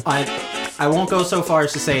 Yeah. I won't go so far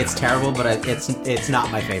as to say it's terrible, but it's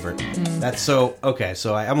not my favorite. That's so okay.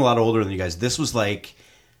 So I'm a lot older than you guys. This was like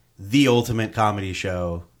the ultimate comedy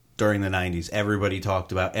show during the 90s. Everybody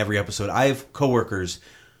talked about every episode. I have coworkers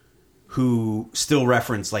who still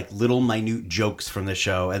reference like little minute jokes from the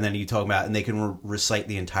show, and then you talk about and they can recite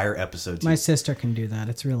the entire episode. My sister can do that.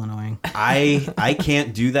 It's real annoying. I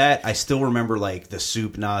can't do that. I still remember like the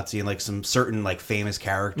soup Nazi and like some certain like famous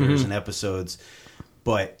characters and episodes.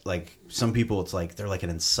 But like some people, it's like they're like an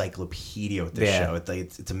encyclopedia with this show.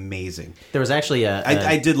 It's amazing. There was actually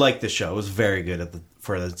I did like this show. It was very good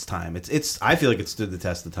for its time. It's I feel like it stood the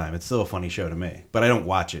test of time. It's still a funny show to me, but I don't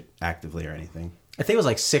watch it actively or anything. I think it was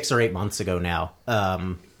like 6 or 8 months ago now,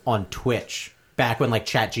 on Twitch, back when like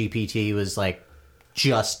ChatGPT was like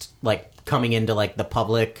just like coming into like the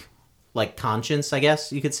public like conscience, I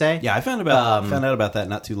guess you could say. Yeah, I found out about that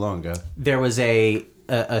not too long ago. There was a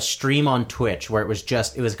stream on Twitch where it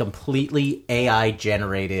was completely AI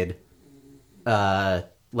generated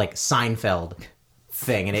like Seinfeld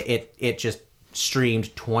thing, and it just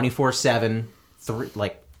streamed 24/7,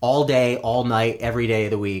 like all day, all night, every day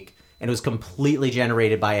of the week, and it was completely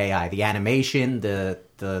generated by AI. The animation, the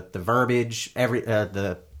verbiage,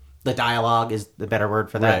 the dialogue is the better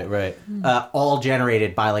word for that. Right. All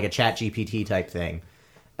generated by like a ChatGPT type thing,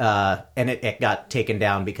 and it got taken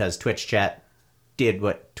down because Twitch chat did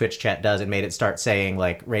what Twitch chat does and made it start saying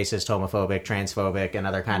like racist, homophobic, transphobic, and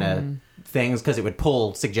other kind of things because it would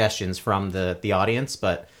pull suggestions from the audience.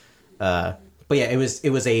 But yeah, it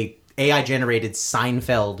was a AI generated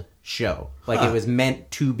Seinfeld show. Like it was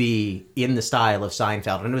meant to be in the style of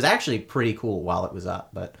Seinfeld, and it was actually pretty cool while it was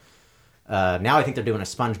up. But now I think they're doing a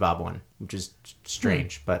SpongeBob one, which is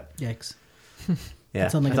strange. But Yikes. yeah,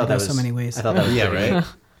 It's only I going thought to go so many ways. I thought that was pretty right.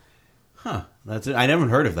 Huh. That's it. I never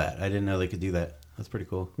heard of that. I didn't know they could do that. That's pretty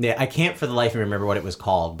cool. Yeah, I can't for the life of me remember what it was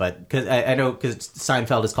called, but because I know because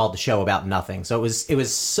Seinfeld is called the show about nothing, so it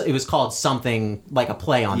was called something like a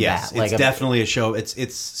play on Yes, that. it's definitely a show.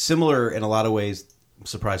 It's similar in a lot of ways.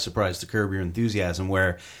 Surprise, surprise, to Curb Your Enthusiasm,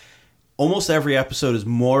 where almost every episode is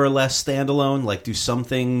more or less standalone. Like, do some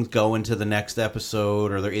things go into the next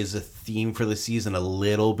episode, or there is a theme for the season a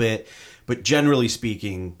little bit, but generally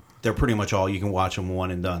speaking, they're pretty much all you can watch them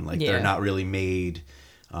one and done. Like they're not really made.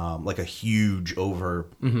 Like a huge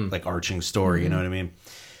like arching story, you know what I mean?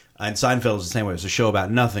 And Seinfeld is the same way. It's a show about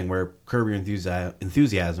nothing, where Curb Your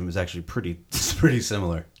Enthusiasm is actually pretty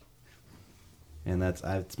similar. And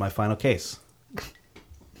that's my final case.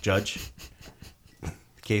 Judge, the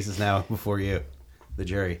case is now before you, the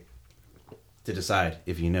jury, to decide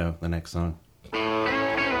if you know the next song.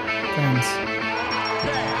 Friends.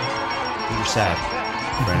 You're sad.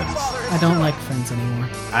 Friends. I don't like Friends anymore.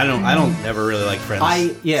 I don't never really like Friends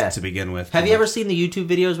to begin with. Have you ever seen the YouTube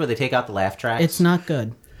videos where they take out the laugh tracks? It's not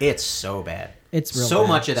good. It's so bad. It's real so bad.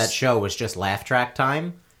 much of that show was just laugh track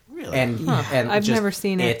time. Really? And I've never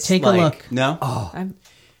seen it. It's Take a look. No?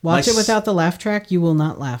 Watch it without the laugh track. You will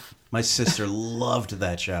not laugh. My sister loved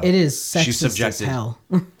that show. It is sexist She's subjected. as hell.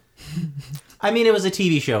 I mean, it was a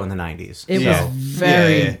TV show in the 90s. It Yeah. was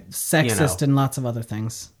very Yeah. sexist and lots of other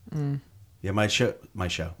things. Yeah, my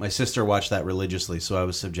sister watched that religiously, so I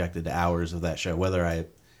was subjected to hours of that show, whether I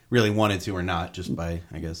really wanted to or not, just by,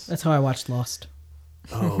 I guess. That's how I watched Lost.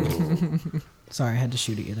 Oh. Sorry, I had to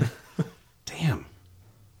shoot at you there. Damn.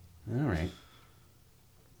 All right.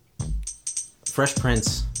 Fresh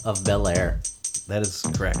Prince of Bel-Air. That is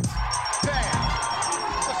correct.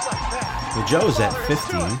 Well, Joe's at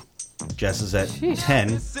 15, Jess is at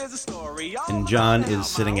 10, and John is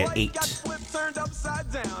sitting at 8.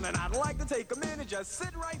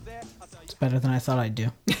 It's better than I thought I'd do.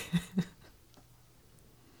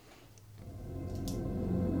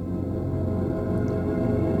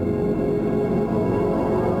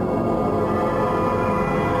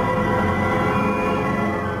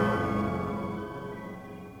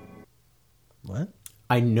 What?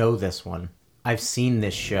 I know this one. I've seen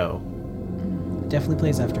this show. Definitely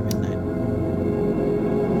plays after midnight.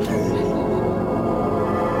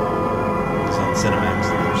 It's on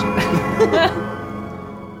Cinemax.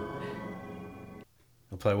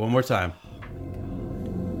 I'll play one more time.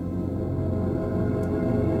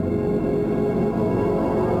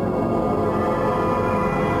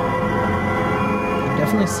 I've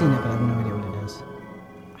definitely seen it, but I have no idea what it is.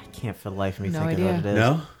 I can't for the life of me No thinking idea. what it is.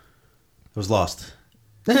 No? It was Lost.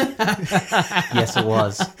 Yes, it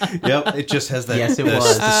was. Yep, it just has that Yes, it the,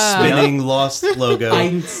 was. the spinning Lost logo.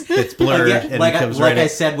 It's blurred Again, and like it comes like right I in.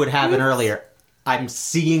 said would happen earlier. I'm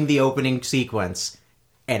seeing the opening sequence,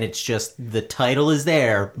 and it's just the title is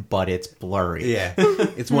there, but it's blurry. Yeah.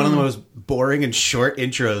 It's one of the most boring and short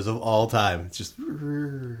intros of all time. It's just...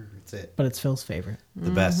 That's it. But it's Phil's favorite.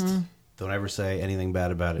 The best. Don't ever say anything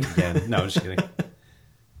bad about it again. No, I'm just kidding.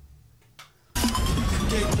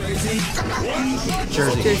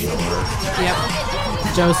 Jersey. Yep.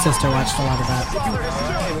 Joe's sister watched a lot of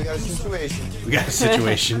that. We got a situation. We got a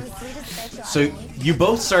situation. So you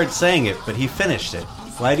both started saying it, but he finished it.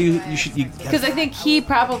 Why do you should... Because I think he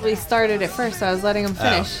probably started it first, so I was letting him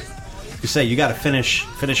finish. You say you got to finish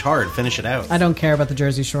hard, finish it out. I don't care about the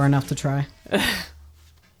Jersey Shore enough to try.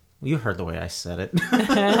 You heard the way I said it.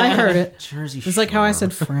 I heard it. Jersey It's like how I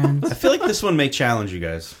said friends. I feel like this one may challenge you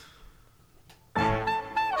guys.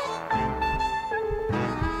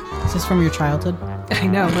 Is this from your childhood? I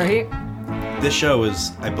know, right? This show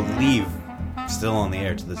is, I believe, still on the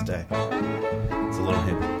air to this day. It's a little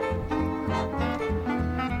hidden.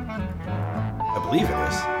 I believe it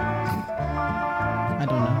is. I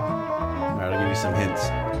don't know. All right, I'll give you some hints.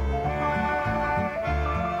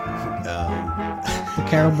 The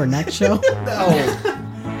Carol Burnett Show?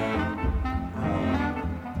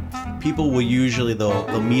 People will usually,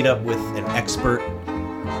 they'll meet up with an expert.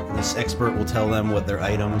 And this expert will tell them what their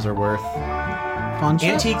items are worth. Pawn Shop?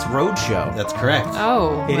 Antiques Roadshow. That's correct.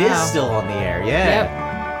 Oh, It is wow. still on the air, yeah.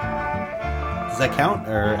 Yep. Does that count?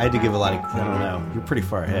 Or I had to give a lot of... I don't know. You're pretty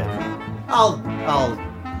far ahead. I'll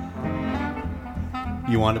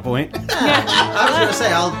You want a point? I was gonna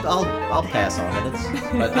say I'll pass on it.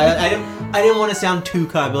 But I didn't want to sound too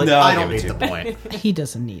cocky. Like, No, I I'll don't give need it the to point. He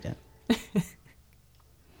doesn't need it.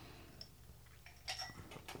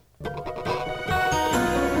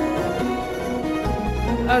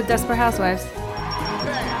 Oh, Desperate Housewives.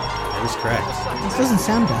 That is correct. This doesn't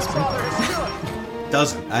sound desperate.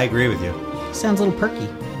 Doesn't. I agree with you. Sounds a little perky.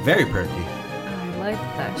 Very perky. I like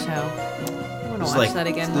that show. I want to There's watch like that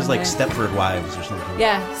again. there's one like day. Stepford Wives or something.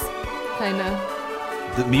 Yes, kind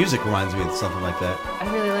of. The music reminds me of something like that.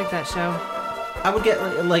 I really like that show. I would get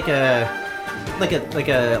like a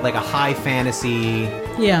high fantasy,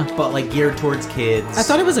 Yeah. but like geared towards kids. I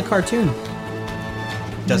thought it was a cartoon.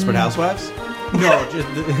 Desperate Housewives? no, just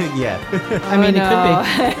yeah. I mean, no.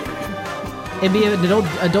 it could be. It'd be an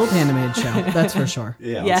adult animated show, that's for sure.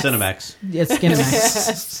 Yeah, Yes. on Cinemax. It's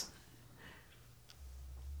Skinamax.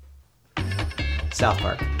 South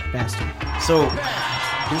Park. Bastard. So,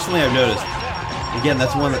 here's something I've noticed. Again,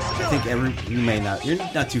 that's one that I think you may not... You're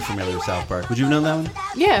not too familiar with South Park. Would you have known that one?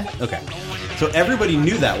 Yeah. Okay. So everybody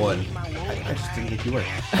knew that one. I just didn't think you were.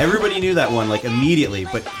 Everybody knew that one, like, immediately,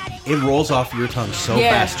 but it rolls off your tongue so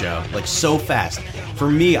Yeah. fast, Joe. Like, so fast. For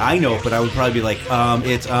me, I know it, but I would probably be like,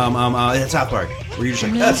 it's South Park. Where you're just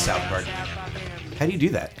like, that's South Park. How do you do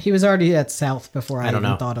that? He was already at South before I don't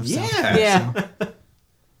even know. thought of Yeah. South Park. Yeah. So,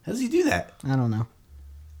 How does he do that? I don't know.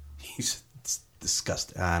 It's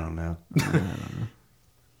disgusting. I don't know.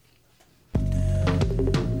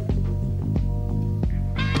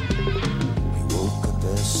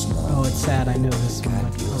 Oh, it's sad. I know this one.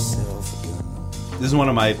 Like, oh. This is one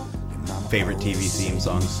of my favorite TV theme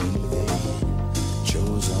songs.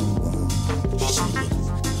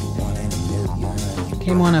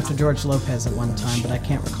 Came on after George Lopez at one time, but I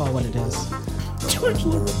can't recall what it is. George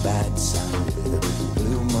Lopez.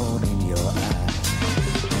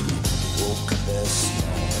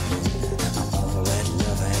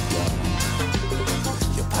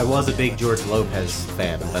 I was a big George Lopez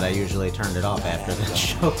fan, but I usually turned it off after the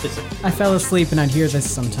show. I fell asleep and I'd hear this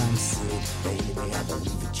sometimes.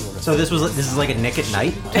 So this is like a Nick at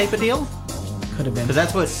Night type of deal? Could have been. Because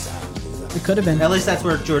that's what, It could have been. at least that's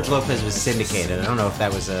where George Lopez was syndicated. I don't know if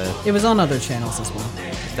that was It was on other channels as well.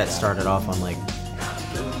 that started off on like,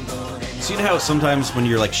 So you know how sometimes when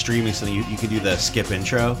you're like streaming something, you can do the skip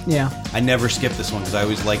intro? Yeah. I never skip this one because I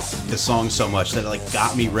always liked the song so much that it like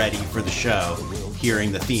got me ready for the show,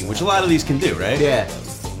 hearing the theme, which a lot of these can do, right? yeah.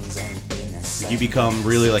 Like, you become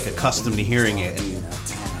really like accustomed to hearing it, and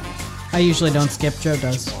I usually don't skip. Joe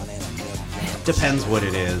does. depends what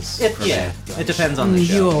it is. It depends on the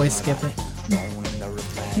show. You always skip it.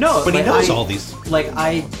 No, But he like, knows I- all these. Like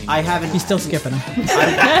I haven't. He's still skipping them.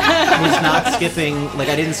 I was not skipping. Like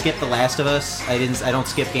I didn't skip The Last of Us. I don't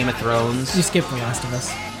skip Game of Thrones. You skipped The Last of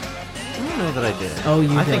Us. I don't know that I did. Oh,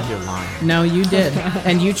 you I did. think you're lying. No, you did.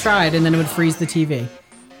 And you tried, and then it would freeze the TV.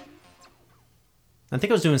 I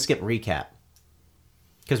think I was doing skip recap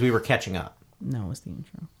because we were catching up. No, it was the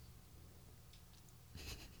intro.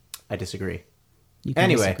 I disagree. You can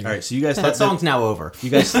Anyway, disagree. All right, so you guys That thought song's now over. you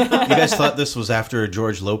guys thought this was after a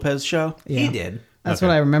George Lopez show? Yeah. He did. That's Okay.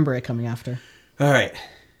 what I remember it coming after. All right.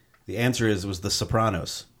 The answer is it was The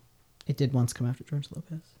Sopranos. It did once come after George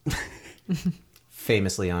Lopez.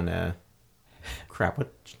 Famously on crap.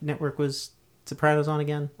 What network was Sopranos on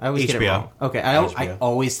again? I always get it HBO. wrong. Okay, I HBO.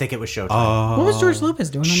 always think it was Showtime. What was George Lopez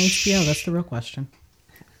doing on HBO? That's the real question.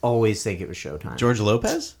 Always think it was Showtime. George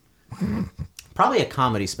Lopez? Probably a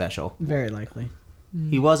comedy special. Very likely.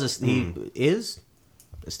 He is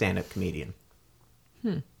a stand-up comedian.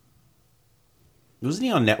 Wasn't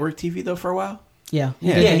he on network TV though for a while? Yeah.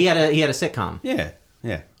 Yeah. Yeah, he had a sitcom. Yeah.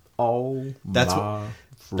 Oh, That's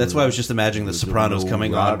why I was just imagining The Sopranos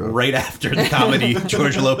coming on right after the comedy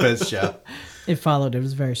George Lopez show. It followed. It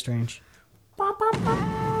was very strange.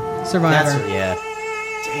 Survivor. yeah.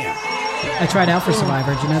 Damn. I tried out for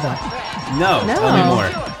Survivor. Did you know that? No, tell me more.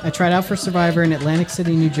 I tried out for Survivor in Atlantic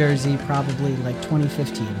City, New Jersey, probably like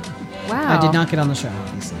 2015. Wow. I did not get on the show,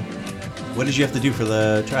 obviously. What did you have to do for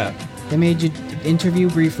the tryout? They made you interview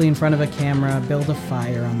briefly in front of a camera, build a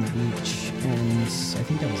fire on the beach, and I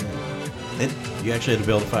think that was it. You actually had to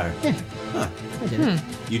build a fire. Yeah, Huh. I did.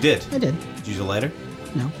 You did? I did. Did you use a lighter?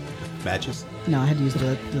 No. Matches? No, I had to use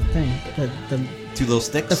the thing. The 2 little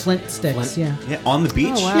sticks? the flint sticks, yeah. Yeah, on the beach?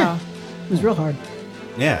 Oh, wow. Yeah. It was real hard.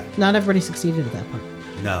 Yeah. Not everybody succeeded at that point.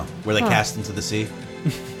 No. Were they cast into the sea?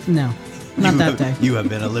 No. Not that day. You have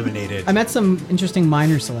been eliminated. I met some interesting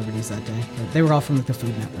minor celebrities that day. But they were all from like, the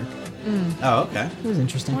Food Network. Oh, okay. It was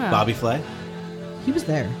interesting. Wow. Bobby Flay? He was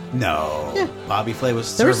there. No. Yeah. Bobby Flay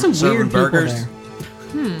was There were some serving weird people burgers.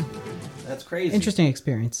 there. That's crazy. Interesting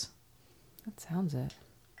experience. That sounds it.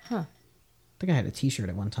 I think I had a T-shirt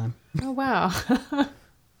at one time. Oh, wow.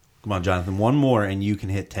 Come on, Jonathan. One more and you can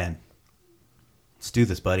hit 10. Let's do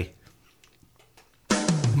this, buddy.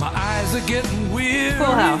 My eyes are getting weird. Full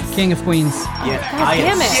House. King of Queens. Yeah, God I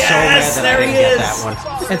damn am it. so Yes, mad that there I didn't he get is.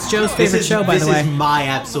 that one. That's Joe's favorite show, by the way. This is my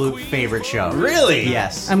absolute favorite show. Really?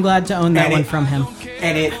 Yes. I'm glad to own that And one it- from him.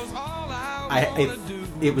 And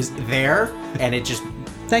it was there, and it just.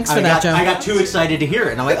 Thanks for that, Joe. I got too excited to hear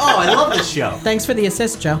it, and I'm like, oh, I love this show. Thanks for the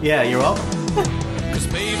assist, Joe. Yeah, you're welcome. Cause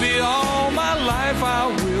baby, all my life I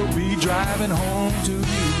will be driving home to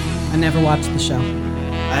you. I never watched the show.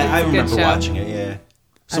 I a good remember show. watching it, yeah.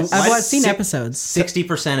 I've seen episodes.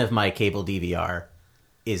 60% of my cable DVR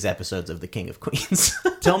is episodes of The King of Queens.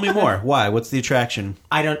 Tell me more. Why? What's the attraction?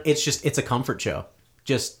 It's a comfort show.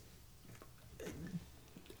 Just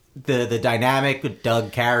the dynamic with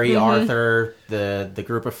Doug, Carrie, Arthur, the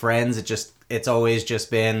group of friends. It's always just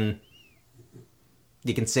been.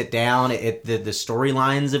 You can sit down. The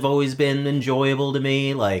storylines have always been enjoyable to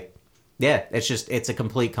me. Like, yeah, it's a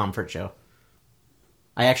complete comfort show.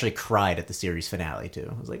 I actually cried at the series finale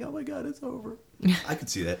too. I was like, oh my god, it's over. I could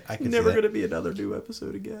see that. I could Never see that. gonna be another new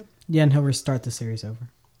episode again. Yeah, and he'll restart the series over.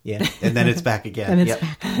 Yeah, And then it's back again. And it's yep.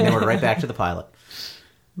 back. And we're right back to the pilot.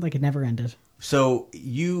 Like it never ended. So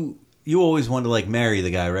you always wanted to like marry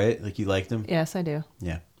the guy, right? Like you liked him? Yes, I do.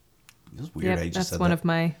 Yeah. It was weird. how you Yep, just that's said one that. of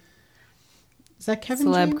my Is that Kevin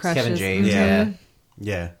celeb James? crushes. Kevin James, Mhm. yeah.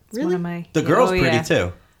 Yeah. It's one of my. The girl's oh, pretty yeah.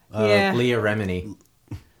 too. Yeah. Leah Remini.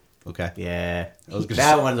 Okay. Yeah, I was gonna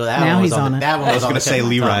that say- one. That Now one was he's on the, it. That one I was on going to the say tip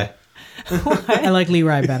of my Leroy. tongue. I like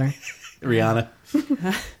Leroy better. Rihanna.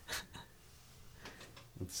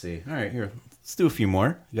 Let's see. All right, here. Let's do a few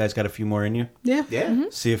more. You guys got a few more in you? Yeah. Yeah.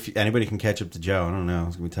 See if anybody can catch up to Joe. I don't know.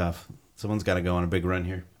 It's going to be tough. Someone's got to go on a big run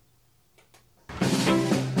here.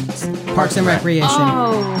 Parks and Recreation.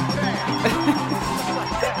 Oh,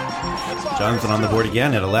 Jonathan on the board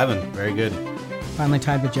again at 11. Very good. Finally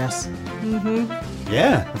tied with Jess.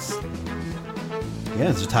 Yeah. It's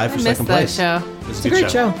a tie for I missed second that place. show. It's a great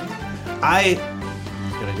show. I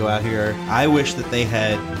gotta go out here. I wish that they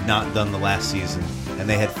had not done the last season and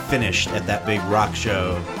they had finished at that big rock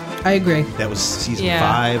show I agree. that was season Yeah.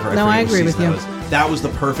 5. Or No, forget I what agree with season you. That was the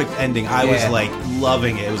perfect ending. I was Yeah. like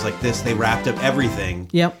loving it. It was like this. They wrapped up everything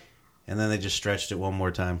Yep. and then they just stretched it one more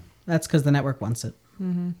time. That's because the network wants it.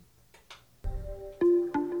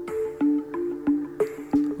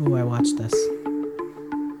 Oh, I watched this.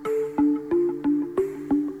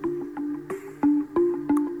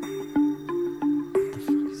 What the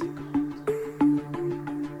fuck is it called?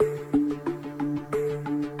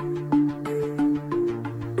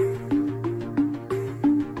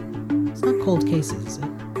 It's not Cold Cases, is it?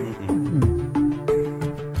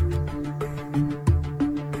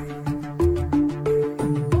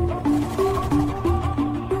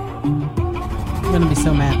 I'm gonna be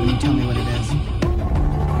so mad when you tell me what it is.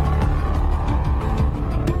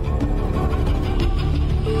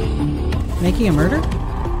 Making a Murder?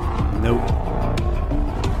 Nope.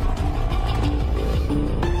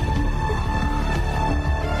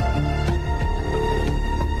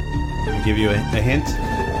 Give you a hint.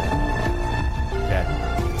 Okay,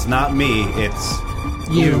 it's not me. It's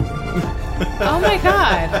You. Oh my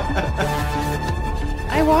god.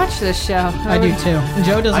 I watch this show. I do too.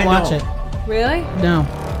 Joe doesn't I watch know. it. Really? No.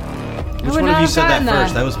 Which would one not of you have said that gotten that.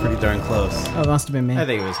 first? That was pretty darn close. Oh, it must have been me. I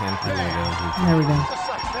think it was him. There we go.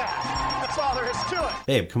 That's all there is to it.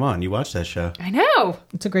 Babe, come on. You watch that show. I know.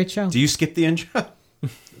 It's a great show. Do you skip the intro?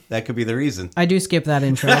 That could be the reason. I do skip that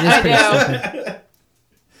intro. It is pretty stupid.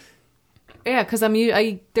 Yeah, because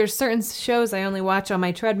there's certain shows I only watch on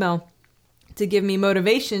my treadmill to give me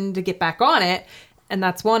motivation to get back on it, and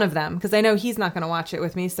that's one of them. Because I know he's not going to watch it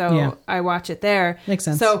with me, so Yeah. I watch it there. Makes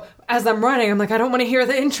sense. So as I'm running, I'm like, I don't want to hear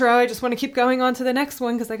the intro. I just want to keep going on to the next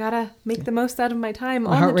one because I gotta make the most out of my time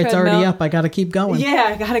My on heart the rate's treadmill. already up. I gotta keep going. Yeah,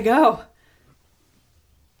 I gotta go.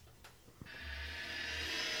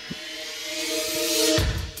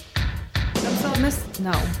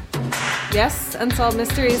 No. Yes, Unsolved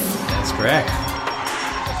Mysteries. That's correct.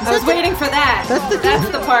 I was waiting for that. That's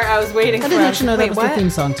the part I was waiting I for. didn't actually know that was Wait, the theme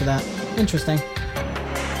song to that. Interesting.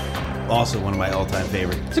 Also one of my all-time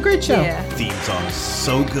favorite It's a great show. Yeah. theme songs.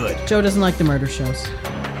 So good. Joe doesn't like the murder shows.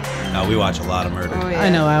 No, we watch a lot of murder. Oh, yeah. I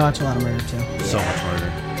know. I watch a lot of murder too. So much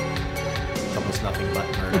murder. Almost nothing but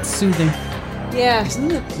murder. It's soothing. Yeah.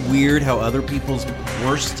 Isn't it weird how other people's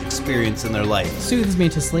worst experience in their life? Soothes me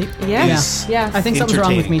to sleep. Yes. Yeah. Yes. I think something's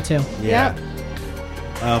wrong with me too. Yeah. Yep.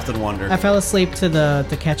 I often wonder. I fell asleep to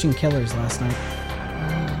the Catching Killers last night.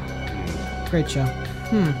 Great show.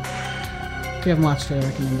 If you haven't watched it, I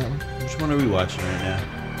recommend that one. Which one are we watching right now?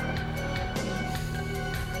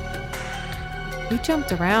 We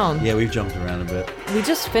jumped around. Yeah, we've jumped around a bit. We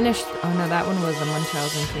just finished. Oh no, that one was a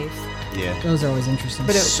Munchausen case. Yeah. Those are always interesting.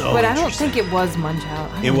 But So but I don't interesting. think it was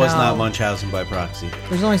Munchausen. It was not Munchausen by proxy.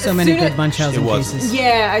 There's only so As many soon good as- Munchausen It wasn't. cases.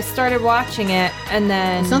 Yeah, I started watching it and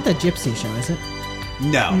then. It's not the Gypsy show, is it?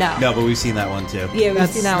 No. No. No, but we've seen that one too. Yeah, we've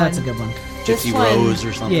seen that That's one. a good one. This Gypsy one- Rose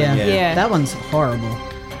or something. Yeah. Yeah. That one's horrible.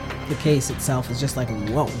 The case itself is just like,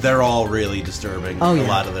 whoa. They're all really disturbing. Oh, yeah. A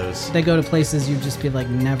lot of those. They go to places you'd just be like,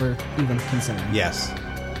 never even considering. Yes.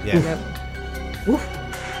 Yeah. Yep. Oof.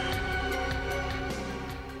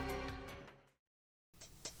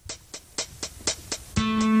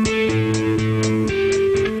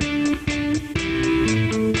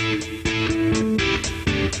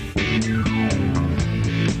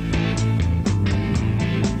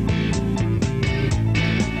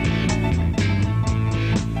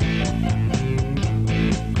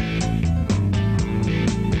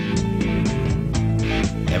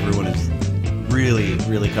 Everyone is really,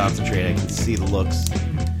 really concentrating. I can see the looks.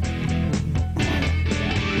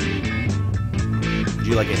 Would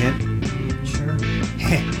you like a hint? Sure.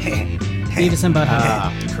 Beavis and Butthead.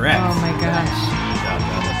 Ah, correct. Oh my gosh. Good job,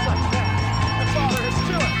 brother. That's all there is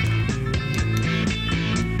to it.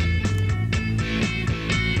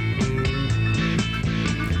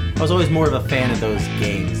 I was always more of a fan of those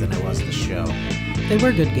games than I was the show. They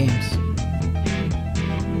were good games.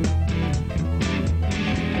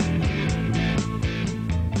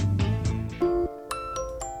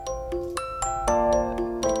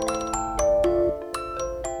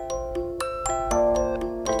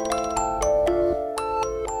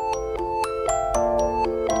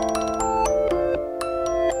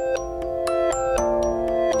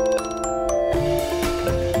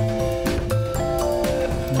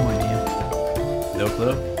 No idea. No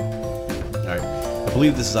clue? Alright. I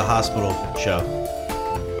believe this is a hospital show.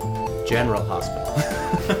 General Hospital.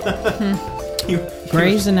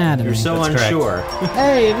 Grey's Anatomy. You're so That's correct. unsure.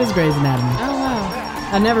 Hey, it is Grey's Anatomy. Oh wow.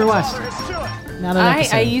 I never watched it. Not an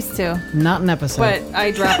episode. I used to, Not an episode. but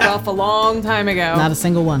I dropped off a long time ago. Not a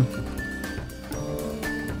single one.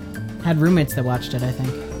 Had roommates that watched it, I think.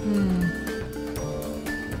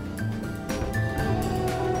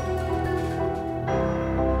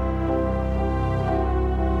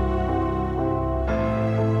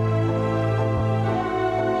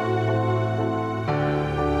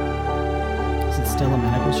 Is it still a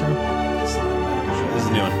medical show? This is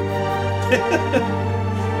a new one.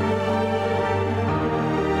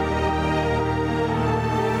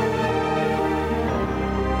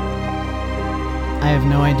 I have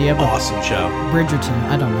no idea, but Awesome show. Bridgerton,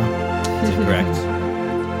 I don't know. That's correct.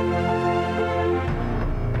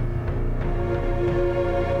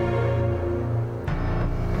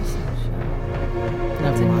 It's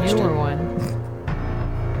Never a watched newer it. one.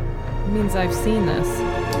 It means I've seen this.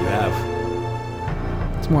 You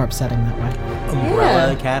have. It's more upsetting that way.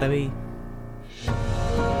 Umbrella Yeah. Academy.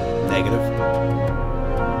 Negative.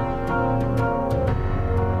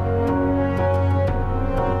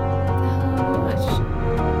 Oh gosh.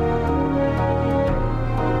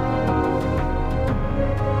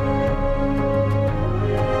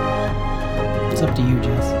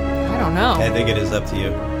 think it is up to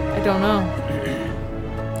you. I don't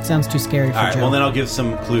know. Sounds too scary for All right, Joe. well then I'll give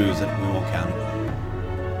some clues and we won't count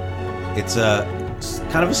it. It's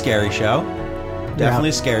kind of a scary show. Definitely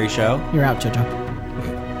a scary show. You're out, Jojo.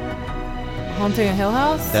 Haunting a Hill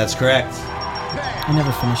House? That's correct. I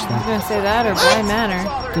never finished I that. was going to say that or Bly Manor.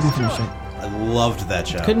 Didn't finish it. I loved that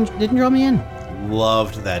show. Didn't draw me in.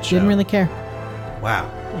 Loved that show. Didn't really care. Wow.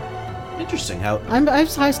 Interesting how I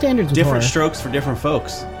have high standards with different horror. strokes for different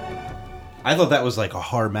folks. I thought that was like a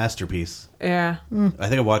horror masterpiece. Yeah. I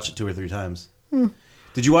think I watched it 2 or 3 times. Mm.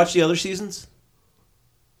 Did you watch the other seasons?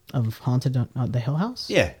 Of Haunted the Hill House?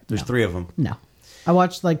 Yeah, there's 3 of them. No. I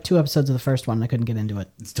watched like 2 episodes of the first one and I couldn't get into it.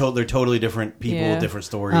 They're totally different people, Yeah. different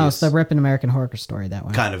stories. Oh, so they're ripping American Horror Story that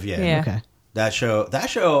way. Kind of, yeah. Yeah. Okay. That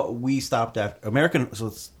show we stopped after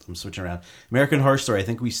I'm switching around. American Horror Story, I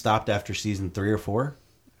think we stopped after season 3 or 4.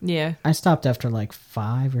 Yeah. I stopped after like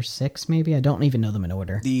 5 or 6 maybe. I don't even know them in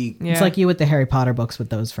order. Yeah. It's like you with the Harry Potter books with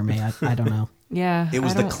those for me. I don't know. Yeah. It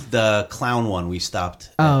was the clown one we stopped.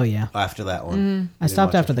 Oh, yeah. After that one. I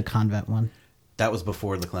stopped after the convent one. That was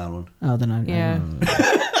before the clown one. Oh, then I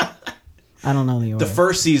don't know the order. The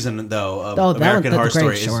first season though of Oh, that American one- Horror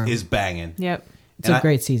great Story show. is banging. Yep. It's a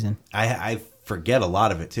great season. I forget a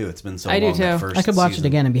lot of it too. It's been so I do long. That too. first I could watch season. it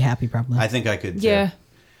again and be happy probably. I think I could too. Yeah.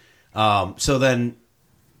 So then,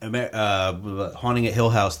 Haunting at Hill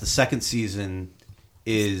House, the second season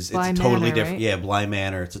it's Bly a totally Manor, different. right? Yeah, Bly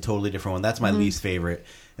Manor. It's a totally different one. That's my least favorite.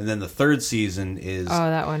 And then the third season is Oh,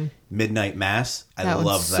 that one. Midnight Mass. I That one's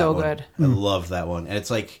love that so one. good. I love that one. And it's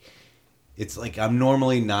like I'm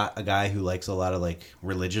normally not a guy who likes a lot of like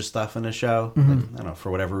religious stuff in a show. Like, I don't know, for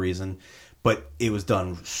whatever reason. But it was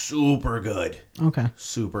done super good. Okay.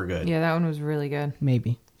 Super good. Yeah, that one was really good.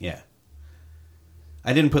 Maybe. Yeah.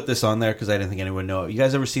 I didn't put this on there because I didn't think anyone would know it. You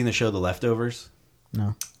guys ever seen the show The Leftovers?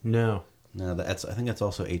 No. No. No, I think that's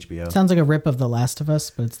also HBO. Sounds like a rip of The Last of Us,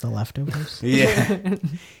 but it's The Leftovers. Yeah.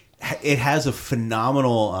 It has a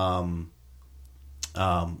phenomenal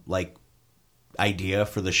like idea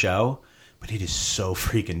for the show, but it is so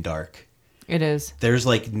freaking dark. It is. There's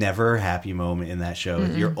like never a happy moment in that show.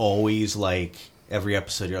 You're always like every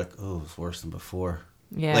episode you're like, "Oh, it's worse than before."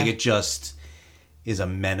 Yeah. Like it just is a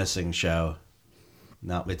menacing show.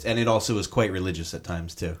 And it also is quite religious at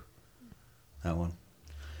times too. That one.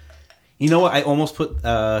 You know what? I almost put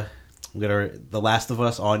The Last of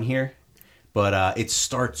Us on here, but it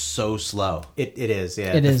starts so slow. It is,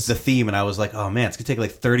 yeah. It is. The theme, and I was like, oh man, it's gonna take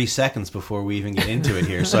like 30 seconds before we even get into it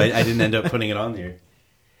here. So I didn't end up putting it on there.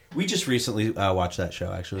 We just recently watched that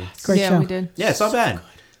show, actually. Great yeah, show. we did. Yeah, it's not bad.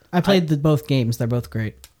 I played both games. They're both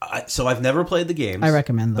great. So I've never played the games. I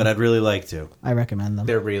recommend them. But I'd really like to. I recommend them.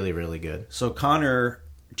 They're really, really good. So Connor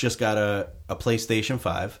just got a PlayStation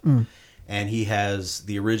 5, and he has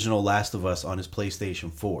the original Last of Us on his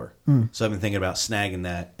PlayStation 4. So I've been thinking about snagging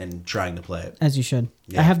that and trying to play it. As you should.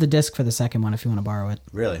 Yeah. I have the disc for the second one if you want to borrow it.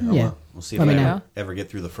 Really? Oh, Yeah. well. We'll see if Let I me know. ever get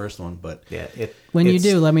through the first one. But Yeah, When you it's-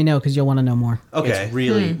 do, let me know because you'll want to know more. okay. It's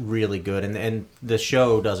really, really good, and the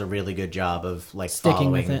show does a really good job of like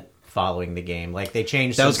Sticking with it. following the game. Like they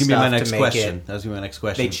changed. That was going gonna to be my next question. That was gonna be my next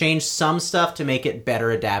question. They changed some stuff to make it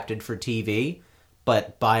better adapted for TV,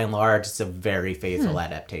 but by and large, it's a very faithful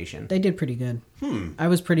adaptation. They did pretty good. I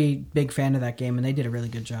was pretty big fan of that game, and they did a really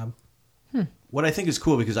good job. What I think is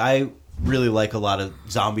cool, because I really like a lot of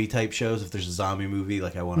zombie type shows. If there's a zombie movie,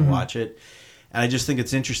 like I want to watch it. And I just think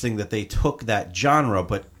it's interesting that they took that genre,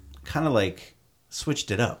 but kind of like switched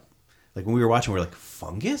it up. Like when we were watching, we were like,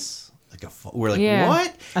 fungus? We're like, Yeah.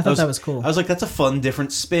 what? I thought that was cool. I was like, that's a fun,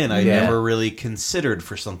 different spin. I Yeah. never really considered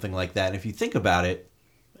for something like that. And if you think about it,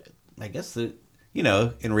 I guess that,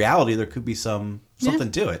 in reality, there could be something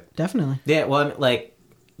to it. Definitely. Yeah, well, I mean, like,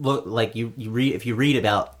 look, like you read if you read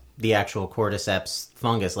about the actual cordyceps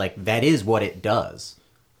fungus, like that is what it does.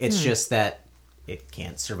 It's just that it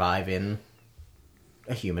can't survive in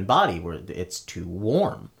a human body where it's too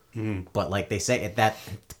warm. But like they say, God,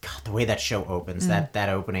 the way that show opens, that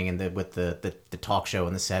opening and with the talk show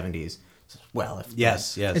in the 70s. Well, if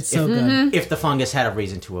Yes. It's so good. if the fungus had a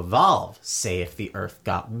reason to evolve, say if the Earth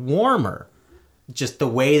got warmer, just the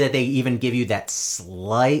way that they even give you that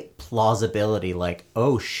slight plausibility, like,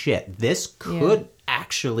 oh shit, this could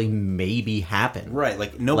actually maybe happen. Right,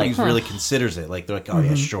 like nobody really considers it. Like they're like, oh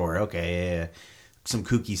yeah, sure, okay, yeah. Some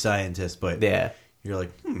kooky scientist, but Yeah. you're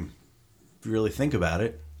like, if you really think about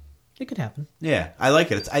it, It could happen. yeah, I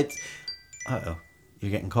like it. Uh-oh,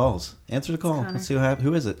 you're getting calls. Answer the call. Let's see what happens.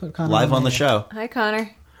 Who is it? Put Connor Live on on the there. show. Hi,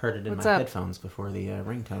 Connor. Heard it in What's my up? headphones before the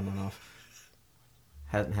ringtone went off.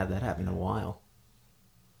 Hadn't had that happen in a while.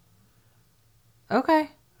 Okay.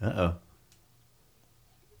 Uh-oh.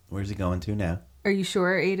 Where's he going to now? Are you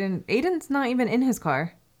sure, Aiden? Aiden's not even in his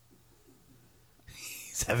car.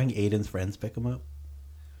 He's having Aiden's friends pick him up.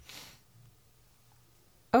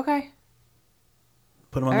 Okay.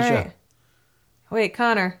 Put him on All the show. right. Wait,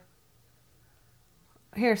 Connor.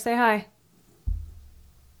 Here, say hi.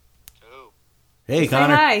 Hey, Say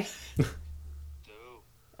Connor. hi.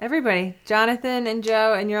 Everybody. Jonathan and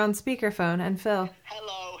Joe, and you're on speakerphone, and Phil.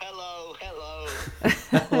 Hello.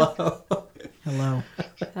 Hello. Hello.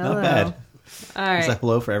 Not bad. All right. Is that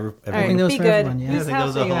hello for everyone? All right, think that was be for good. everyone, yeah. I Whose think house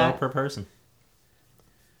those are are you hello at? per person.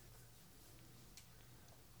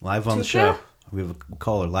 Live on the Chuka? show. We have a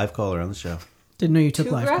caller, live caller on the show. Didn't know you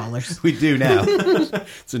took live Chuka? callers. We do now.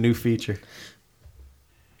 It's a new feature.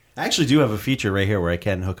 I actually do have a feature right here where I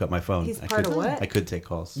can hook up my phone. He's I part could, of what? I could take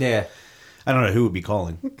calls. Yeah. I don't know who would be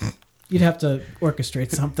calling. You'd have to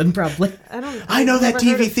orchestrate something, probably. I know that I've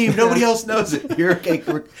never heard TV of theme. Chuka. Nobody else knows it. You're okay.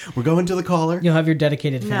 We're going to the caller. You'll have your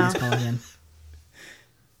dedicated No. fans calling in.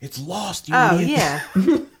 It's lost. You Oh, idiot.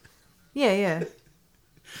 yeah. yeah.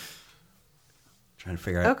 Trying to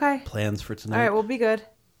figure out Okay. plans for tonight. All right, we'll be good.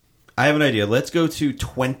 I have an idea. Let's go to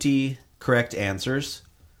 20 correct answers.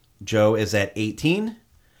 Joe is at 18.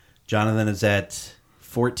 Jonathan is at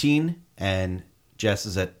 14. And Jess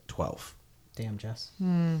is at 12. Damn, Jess.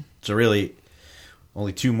 So really,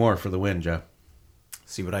 only 2 more for the win, Joe.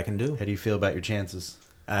 See what I can do. How do you feel about your chances?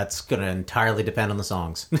 It's going to entirely depend on the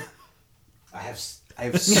songs. I have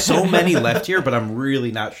so many left here, but I'm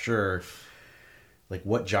really not sure like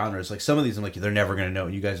what genres. Like some of these I'm like, they're never going to know.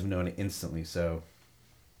 You guys have known it instantly, so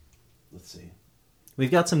let's see.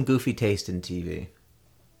 We've got some goofy taste in TV.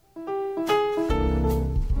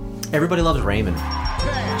 Everybody loves Raymond. Joe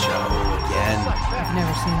again. I've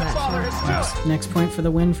never seen that show. Wow. Next point for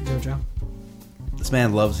the win for JoJo. This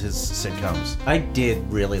man loves his sitcoms. I did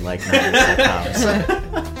really like 90s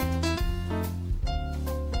sitcoms.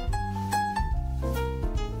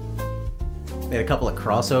 They had a couple of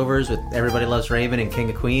crossovers with Everybody Loves Raymond and King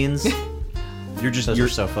of Queens. You're were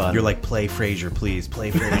so fun. You're like, play Frasier, please.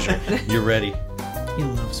 Play Frasier. You're ready. He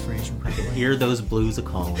loves Frasier, probably. Hear those blues a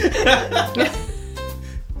calling. Is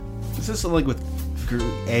this something like with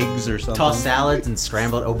eggs or something? Tossed salads and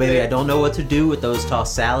scrambled. Oh, baby, I don't know what to do with those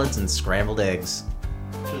tossed salads and scrambled eggs.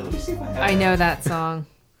 Let me see if I have I know that song.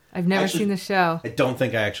 I've never Actually- seen the show. I don't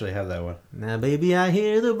think I actually have that one. Now, baby, I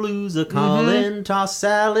hear the blues a calling. Tossed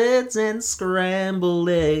salads and scrambled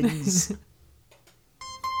eggs.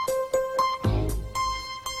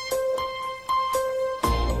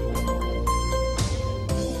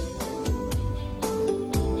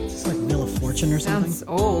 Is this like Wheel of Fortune or something? Sounds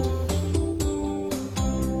old.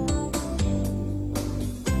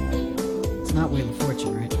 It's not Wheel of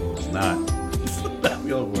Fortune, right? It's not. It's not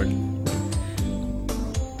Wheel of Fortune.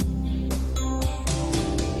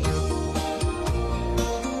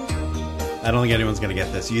 I don't think anyone's going to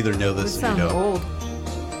get this. You either know This this or you sounds don't. old.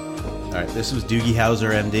 All right, this was Doogie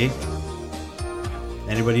Howser, MD.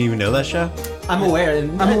 Anybody even know that show? I'm aware.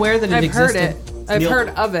 I'm aware that it I've heard existed. it. I've Neil- heard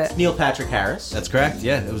of it. Neil Patrick Harris. That's correct.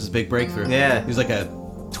 Yeah, it was his big breakthrough. Yeah. he was like a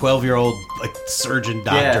 12-year-old like surgeon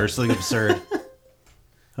doctor Yeah. or something absurd.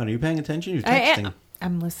 Hon, are you paying attention? You're I texting. am.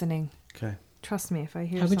 I'm listening. Okay. Trust me if I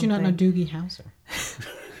hear How could you not know something. Doogie Howser?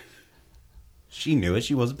 She knew it.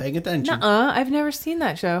 She wasn't paying attention. Nuh-uh. I've never seen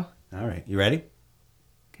that show. All right, you ready?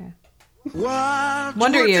 Okay. What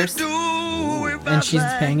Wonder would you Years. do if And she's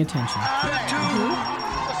paying attention.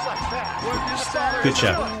 Good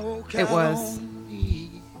show. It was.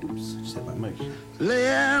 Just hit my mic.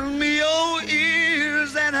 Lend me your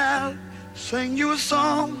ears and I'll sing you a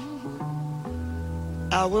song.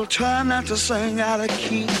 I will try not to sing out of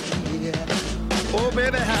key. Yeah. Oh,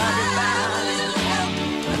 baby, how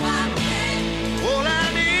all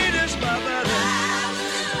I need is my buddy.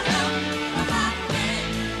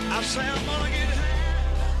 I say I'm gonna get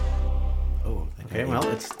high. Oh, Okay, well,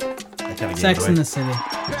 it's that kind of Sex in the City.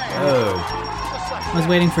 Oh, I was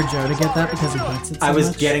waiting for Joe to get that because he hates it so I was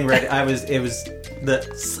much. getting ready.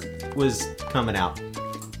 The was coming out.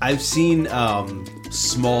 I've seen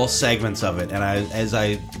small segments of it, and as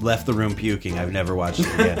I left the room puking, I've never watched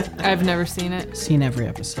it again. I've never seen it. Seen every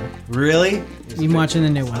episode. Really? Even watching the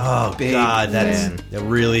new one. Oh Big God, that's fan.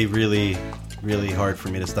 really, really, really hard for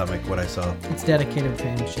me to stomach what I saw. It's dedicated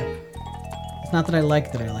fanship. It's not that I like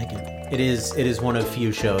it. It is one of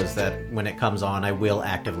few shows that when it comes on, I will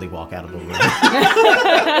actively walk out of the room.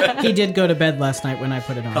 He did go to bed last night when I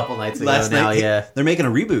put it on. A couple nights ago Last now, night, yeah. they're making a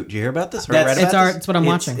reboot. Did you hear about this? Or That's- read about this? It's what I'm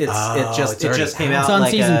watching. It it's already just came out. out. It's on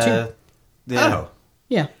like season 2. Yeah. Oh,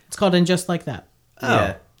 Yeah, it's called And Just Like That.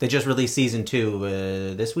 Yeah. They just released season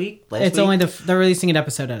 2 this week. Last It's week? only they're releasing an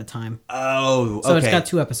episode at a time, oh, so okay. it's got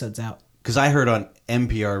 2 episodes out. Because I heard on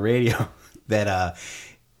NPR radio that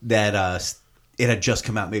it had just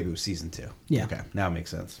come out. Maybe it was season 2. Yeah. Okay, now it makes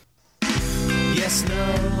sense.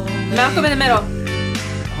 Malcolm in the Middle.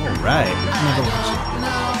 All right. Never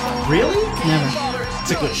watched Really? it. Never.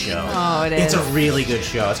 It's a good show. Oh, it is. It's a really good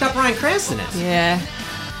show. It's got Bryan Cranston in it. Yeah.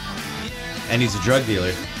 And he's a drug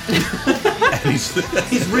dealer. And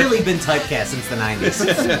He's really been typecast since the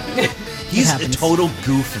 90s. he's a happens. total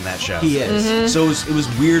goof in that show. He is. Mm-hmm. So it was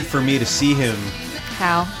weird for me to see him.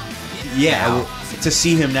 How? Yeah, to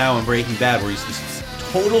see him now in Breaking Bad, where he's this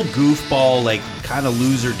total goofball, like kind of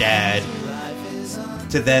loser dad,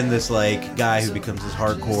 to then this like guy who becomes this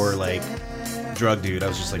hardcore like drug dude. I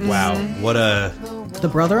was just like, wow, what a. The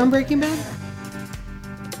brother on Breaking Bad?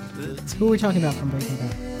 Who are we talking about from Breaking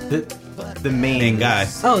Bad? The main guy.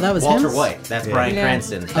 Oh, that was Walter him? White. That's Yeah. Bryan Yeah.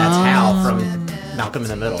 Cranston. That's Hal from Malcolm in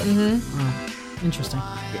the Middle. Interesting.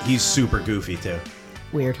 He's super goofy too.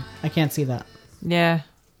 Weird. I can't see that. Yeah.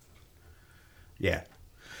 Yeah.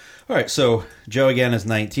 All right, so Joe again is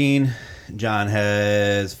 19, John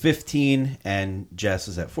has 15, and Jess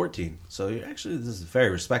is at 14. So actually, this is a very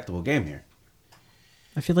respectable game here.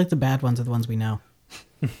 I feel like the bad ones are the ones we know.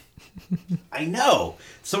 I know.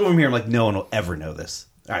 Some of them here, I'm like, no one will ever know this.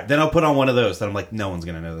 All right, then I'll put on one of those that I'm like, no one's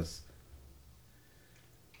going to know this.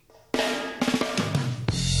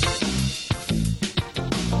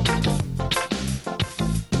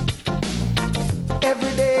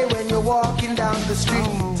 Every day when you're walking down the street,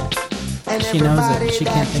 and She knows it. She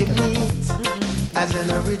can't think of it. as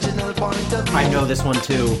an original point of view. I know this one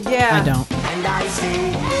too. Yeah. I don't. And I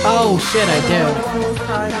say, Oh, shit, I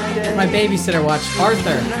do. My babysitter watched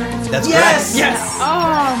Arthur. That's Yes! correct. Yes!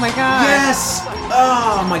 Oh my god. Yes!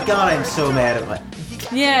 Oh my god, I'm so mad at my...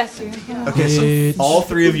 Yes. Okay, so all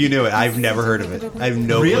three of you knew it. I've never heard of it. I have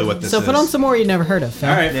no clue what this So is. put on some more you never heard of. All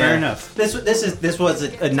right, fair enough. This was a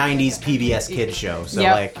 90s PBS kids show. So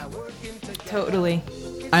Yep. like, Totally.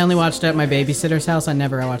 I only watched it at my babysitter's house. I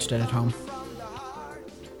never watched it at home.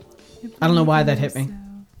 I don't know why that hit me.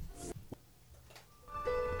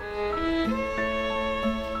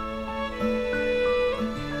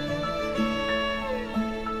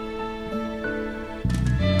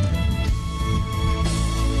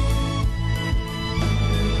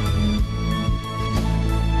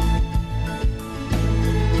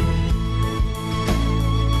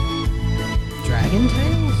 Dragon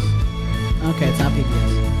Tales? Okay, it's not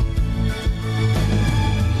PBS.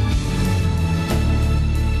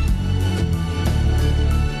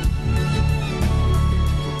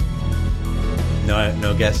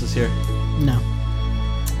 No guesses here. No.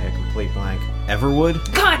 a complete blank.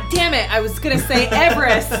 Everwood? God damn it! I was gonna say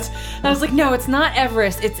Everest. I was like, no, it's not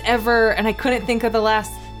Everest. It's Ever, and I couldn't think of the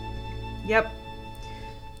last. Yep.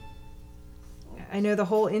 I know the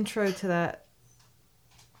whole intro to that.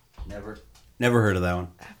 Never heard of that one.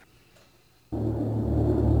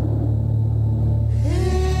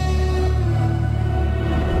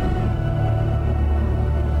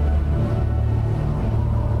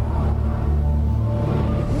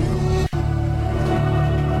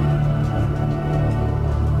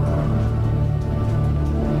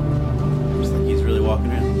 Looks like he's really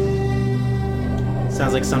walking around.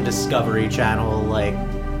 Sounds like some Discovery Channel like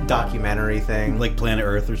documentary thing. Like Planet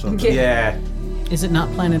Earth or something. Yeah. Is it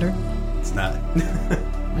not Planet Earth? It's not.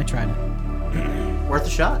 I tried it. Worth a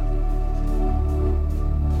shot.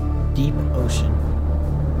 Deep Ocean.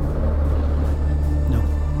 Nope.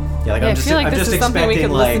 Yeah, like Yeah, I'm I just, feel like I'm this just is something we expecting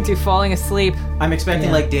could like listen to falling asleep. I'm expecting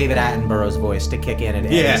Yeah. like David Attenborough's voice to kick in at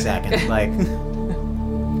Yeah. any second. Like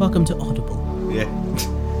Welcome to Audible. Yeah.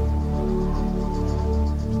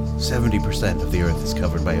 70% of the Earth is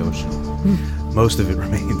covered by ocean. Most of it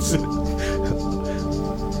remains.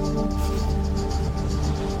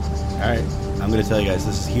 All right, I'm going to tell you guys,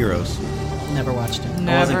 this is Heroes. Never watched it.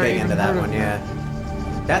 I wasn't big even into that heard of one. it.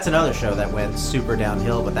 Yeah. That's another show that went super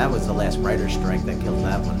downhill, but that was the last writer's strike that killed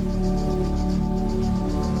that one.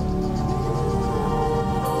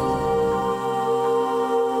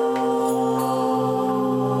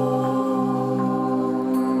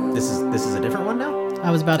 This is a different one now?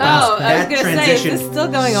 I was about to Oh, ask I was that. gonna say, transition- is this still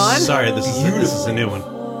going on? Sorry, this is a new one.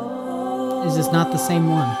 Is this not the same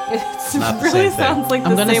one? It not the really same thing. sounds like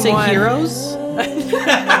I'm the gonna same say one. Heroes.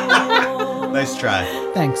 Nice try.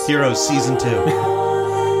 Thanks. Heroes Season 2.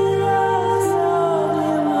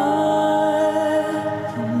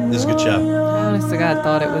 This is a good show. I honest to God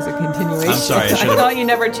thought it was a continuation. I'm sorry, I I should've- thought you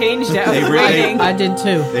never changed it. I They was really- waiting. I did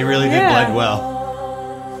too. They really did Yeah. blend well.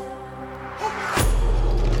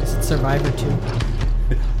 Is it Survivor 2?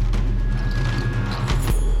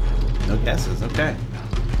 No guesses, okay.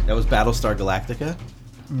 That was Battlestar Galactica.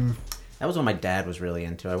 That was what my dad was really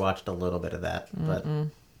into. I watched a little bit of that, but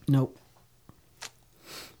Nope.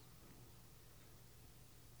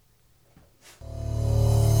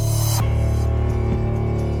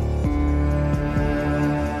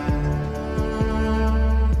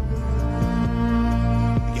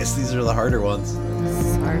 the harder ones.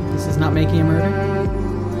 It's hard. This is not making a murder?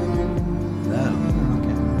 No.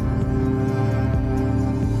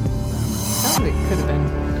 Oh, it could have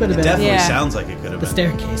been. Could have It been. definitely Yeah. sounds like it could have The been.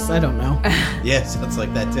 staircase, I don't know. Yeah, sounds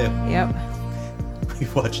like that too. Yep.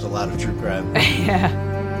 We've watched a lot of true crime. Yeah.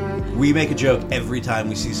 We make a joke every time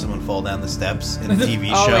we see someone fall down the steps in a TV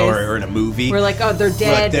show Always. or in a movie. We're like, oh, they're We're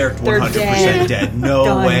dead. like, they're 100% dead. No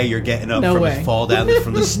Done. way you're getting up No from way. a fall down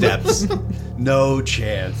from the steps. No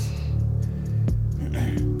chance.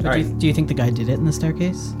 All right, Do you think the guy did it in the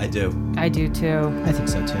staircase? I do. I do too. I think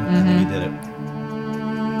so too. I think he did it.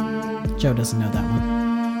 Joe doesn't know that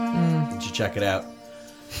one. You should check it out.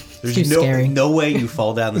 There's Too scary. no way you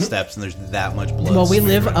fall down the steps and there's that much blood. Well, we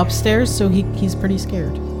smeared live around. upstairs, so he's pretty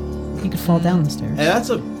scared. He could fall down the stairs. And that's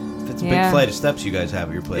a Yeah. big flight of steps you guys have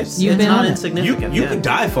at your place. You've It's been not on it. insignificant. You yeah. could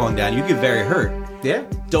die falling down. You get very hurt. Yeah.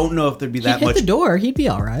 Don't know if there'd be He'd that hit much. the door. He'd be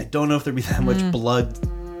all right. Don't know if there'd be that much blood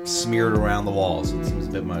smeared around the walls. It seems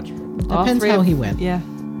a bit much. All Depends three how of- he went. Yeah.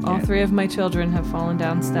 All three of my children have fallen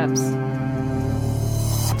down steps.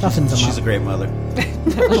 Toughens him She's up. a great mother,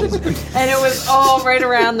 And it was all right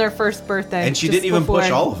around their first birthday. and she just didn't even before. push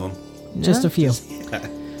all of them. Just a few.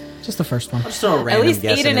 Just the first one. I'm just a random At least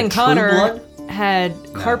guess in Aiden there. and True Connor Blood?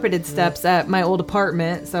 had carpeted steps at my old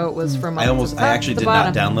apartment, so it was from up I to almost- the I top actually to the did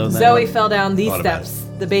not bottom. download that Zoe one. fell down these Thought about steps,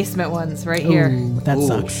 the basement ones right here. Ooh, that Ooh.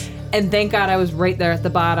 sucks. And thank God I was right there at the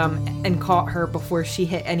bottom and caught her before she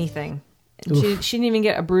hit anything. And she didn't even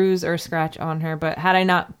get a bruise or a scratch on her, but had I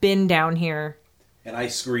not been down here, And I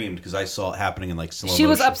screamed because I saw it happening in like slow she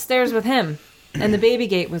was motion. upstairs with him, and the baby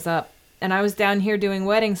gate was up, and I was down here doing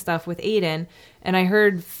wedding stuff with Aiden, and I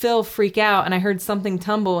heard Phil freak out, and I heard something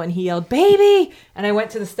tumble, and he yelled, "Baby!" And I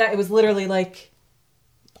went to the step. It was literally like,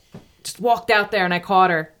 just walked out there, and I caught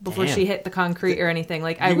her before Damn. she hit the concrete or anything.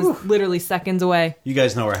 Like, I was literally seconds away. You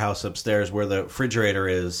guys know our house upstairs where the refrigerator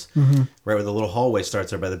is, Mm-hmm. right where the little hallway starts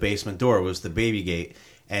there by the basement door was the baby gate.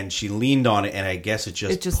 And she leaned on it, and I guess it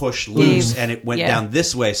just pushed loose, gave- and it went yeah. down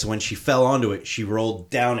this way. So when she fell onto it, she rolled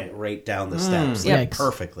down it right down the steps, like, Yikes.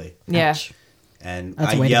 perfectly. Yeah. And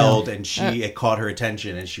That's a I way to yelled, go. and it caught her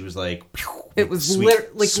attention, and she was like, It was sweet,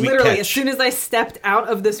 sweet literally, catch. as soon as I stepped out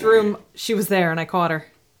of this room, she was there, and I caught her.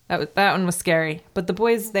 That one was scary. But the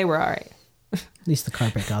boys, they were all right. At least the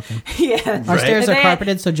carpet got them. Yeah. Our stairs are They-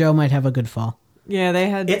 carpeted, so Joe might have a good fall. Yeah, they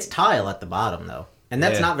had... It's tile at the bottom, though. And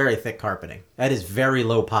that's Yeah. not very thick carpeting. That is very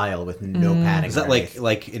low pile with no padding. Is that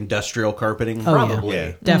like industrial carpeting? Oh, Probably.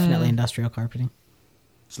 Yeah. Definitely industrial carpeting.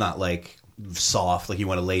 It's not like soft, like you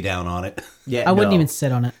want to lay down on it. Yeah, I wouldn't no. even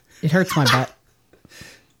sit on it. It hurts my butt.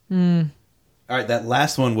 All right, that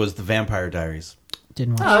last one was the Vampire Diaries.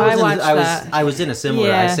 Didn't watch. I was, I watched I was, that. I was in a similar.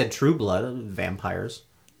 I Yeah. said True Blood, vampires,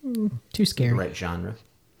 Too scary. right genre.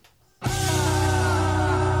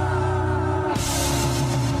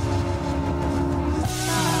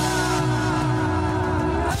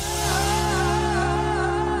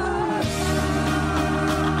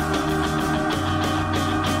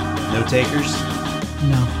 No takers?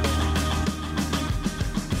 No.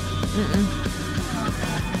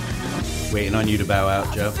 Waiting on you to bow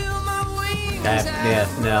out, Joe. Yeah,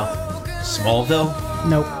 no. Smallville?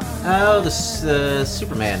 Nope. Oh, the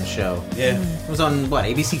Superman show. Yeah. It was on what,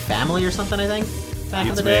 ABC Family or something, I think, back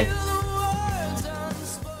in Beats the me. day.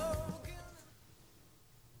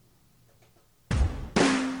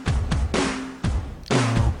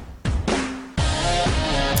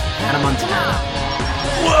 Hannah Montana.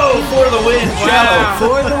 Whoa, for the win, Joe!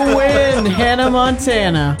 For the win, Hannah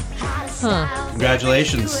Montana.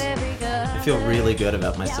 Congratulations. I feel really good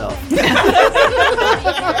about myself.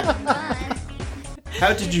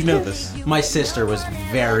 How did you know this? My sister was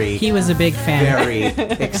very, He was a big fan. very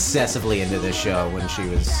excessively into this show when she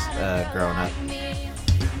was growing up.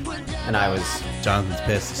 And I was... Jonathan's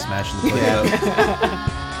pissed. He's smashing the plate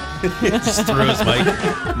up. Just threw his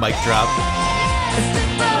mic drop.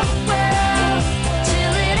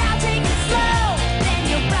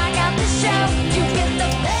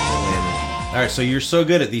 All right, so you're so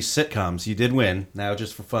good at these sitcoms. You did win. Now,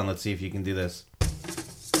 just for fun, let's see if you can do this.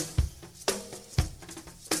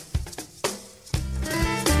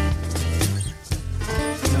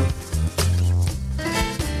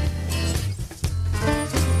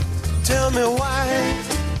 Tell me why.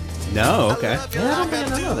 No, okay. Yeah, I don't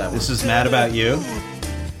think I know that one. This is Mad About You.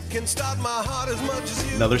 Can start my heart as much as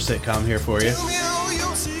you. Another sitcom here for you. Tell me all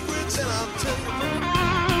your secrets and I'll tell you.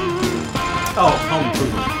 Oh, Home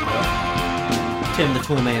Improvement. Tim the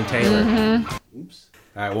Toolman Taylor. Oops.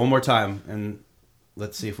 All right, one more time, and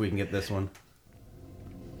let's see if we can get this one.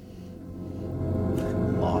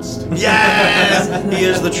 Lost. Yes! He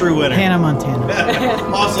is the true winner. Hannah Montana.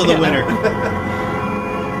 Also the winner.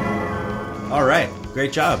 All right.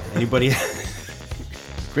 Great job. Anybody?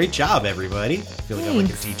 Great job, everybody. I feel like I'm like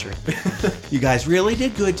a teacher. You guys really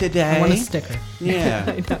did good today. I want a sticker. Yeah.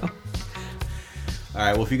 I know. All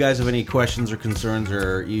right. Well, if you guys have any questions or concerns,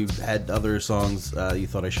 or you had other songs you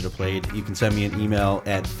thought I should have played, you can send me an email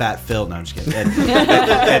at fatphil. No, I'm just kidding. At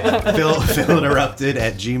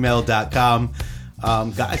philinterrupted@gmail.com.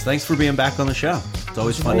 Guys, thanks for being back on the show. It's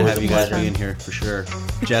always fun to have you guys being here, for sure.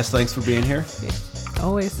 Jess, thanks for being here.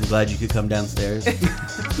 Always. I'm glad you could come downstairs.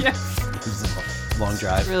 Yeah. It was a long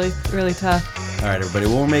drive. Really, really tough. All right, everybody.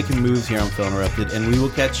 Well, we're making moves here on Phil Interrupted, and we will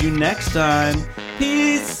catch you next time.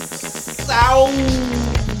 Peace out.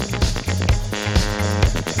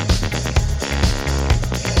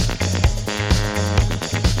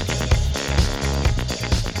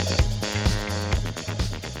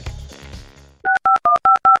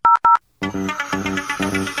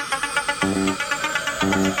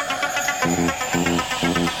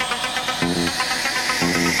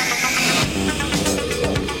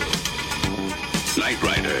 Knight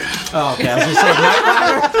Rider. Oh, okay. I was just saying, Knight Rider.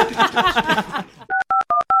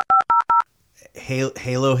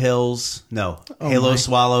 Halo Hills. No. Halo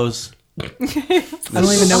Swallows. I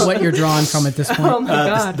don't even know what you're drawing from at this point. Oh my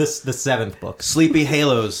god. The seventh book. Sleepy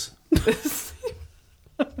Halos.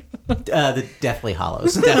 The Deathly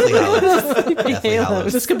Hollows. Deathly Hollows. Deathly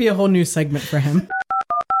Hollows. This could be a whole new segment for him.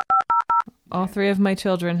 All 3 of my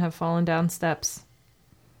children have fallen down steps.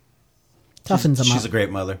 Toughens him She's up. a great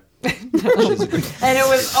mother. And it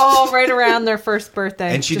was all right around their first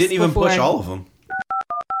birthday. And she just didn't even before. push all of them.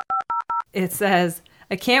 It says,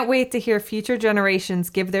 I can't wait to hear future generations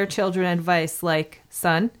give their children advice like,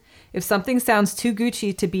 son, if something sounds too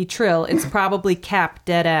Gucci to be Trill, it's probably Cap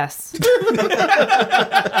dead ass.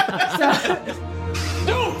 So,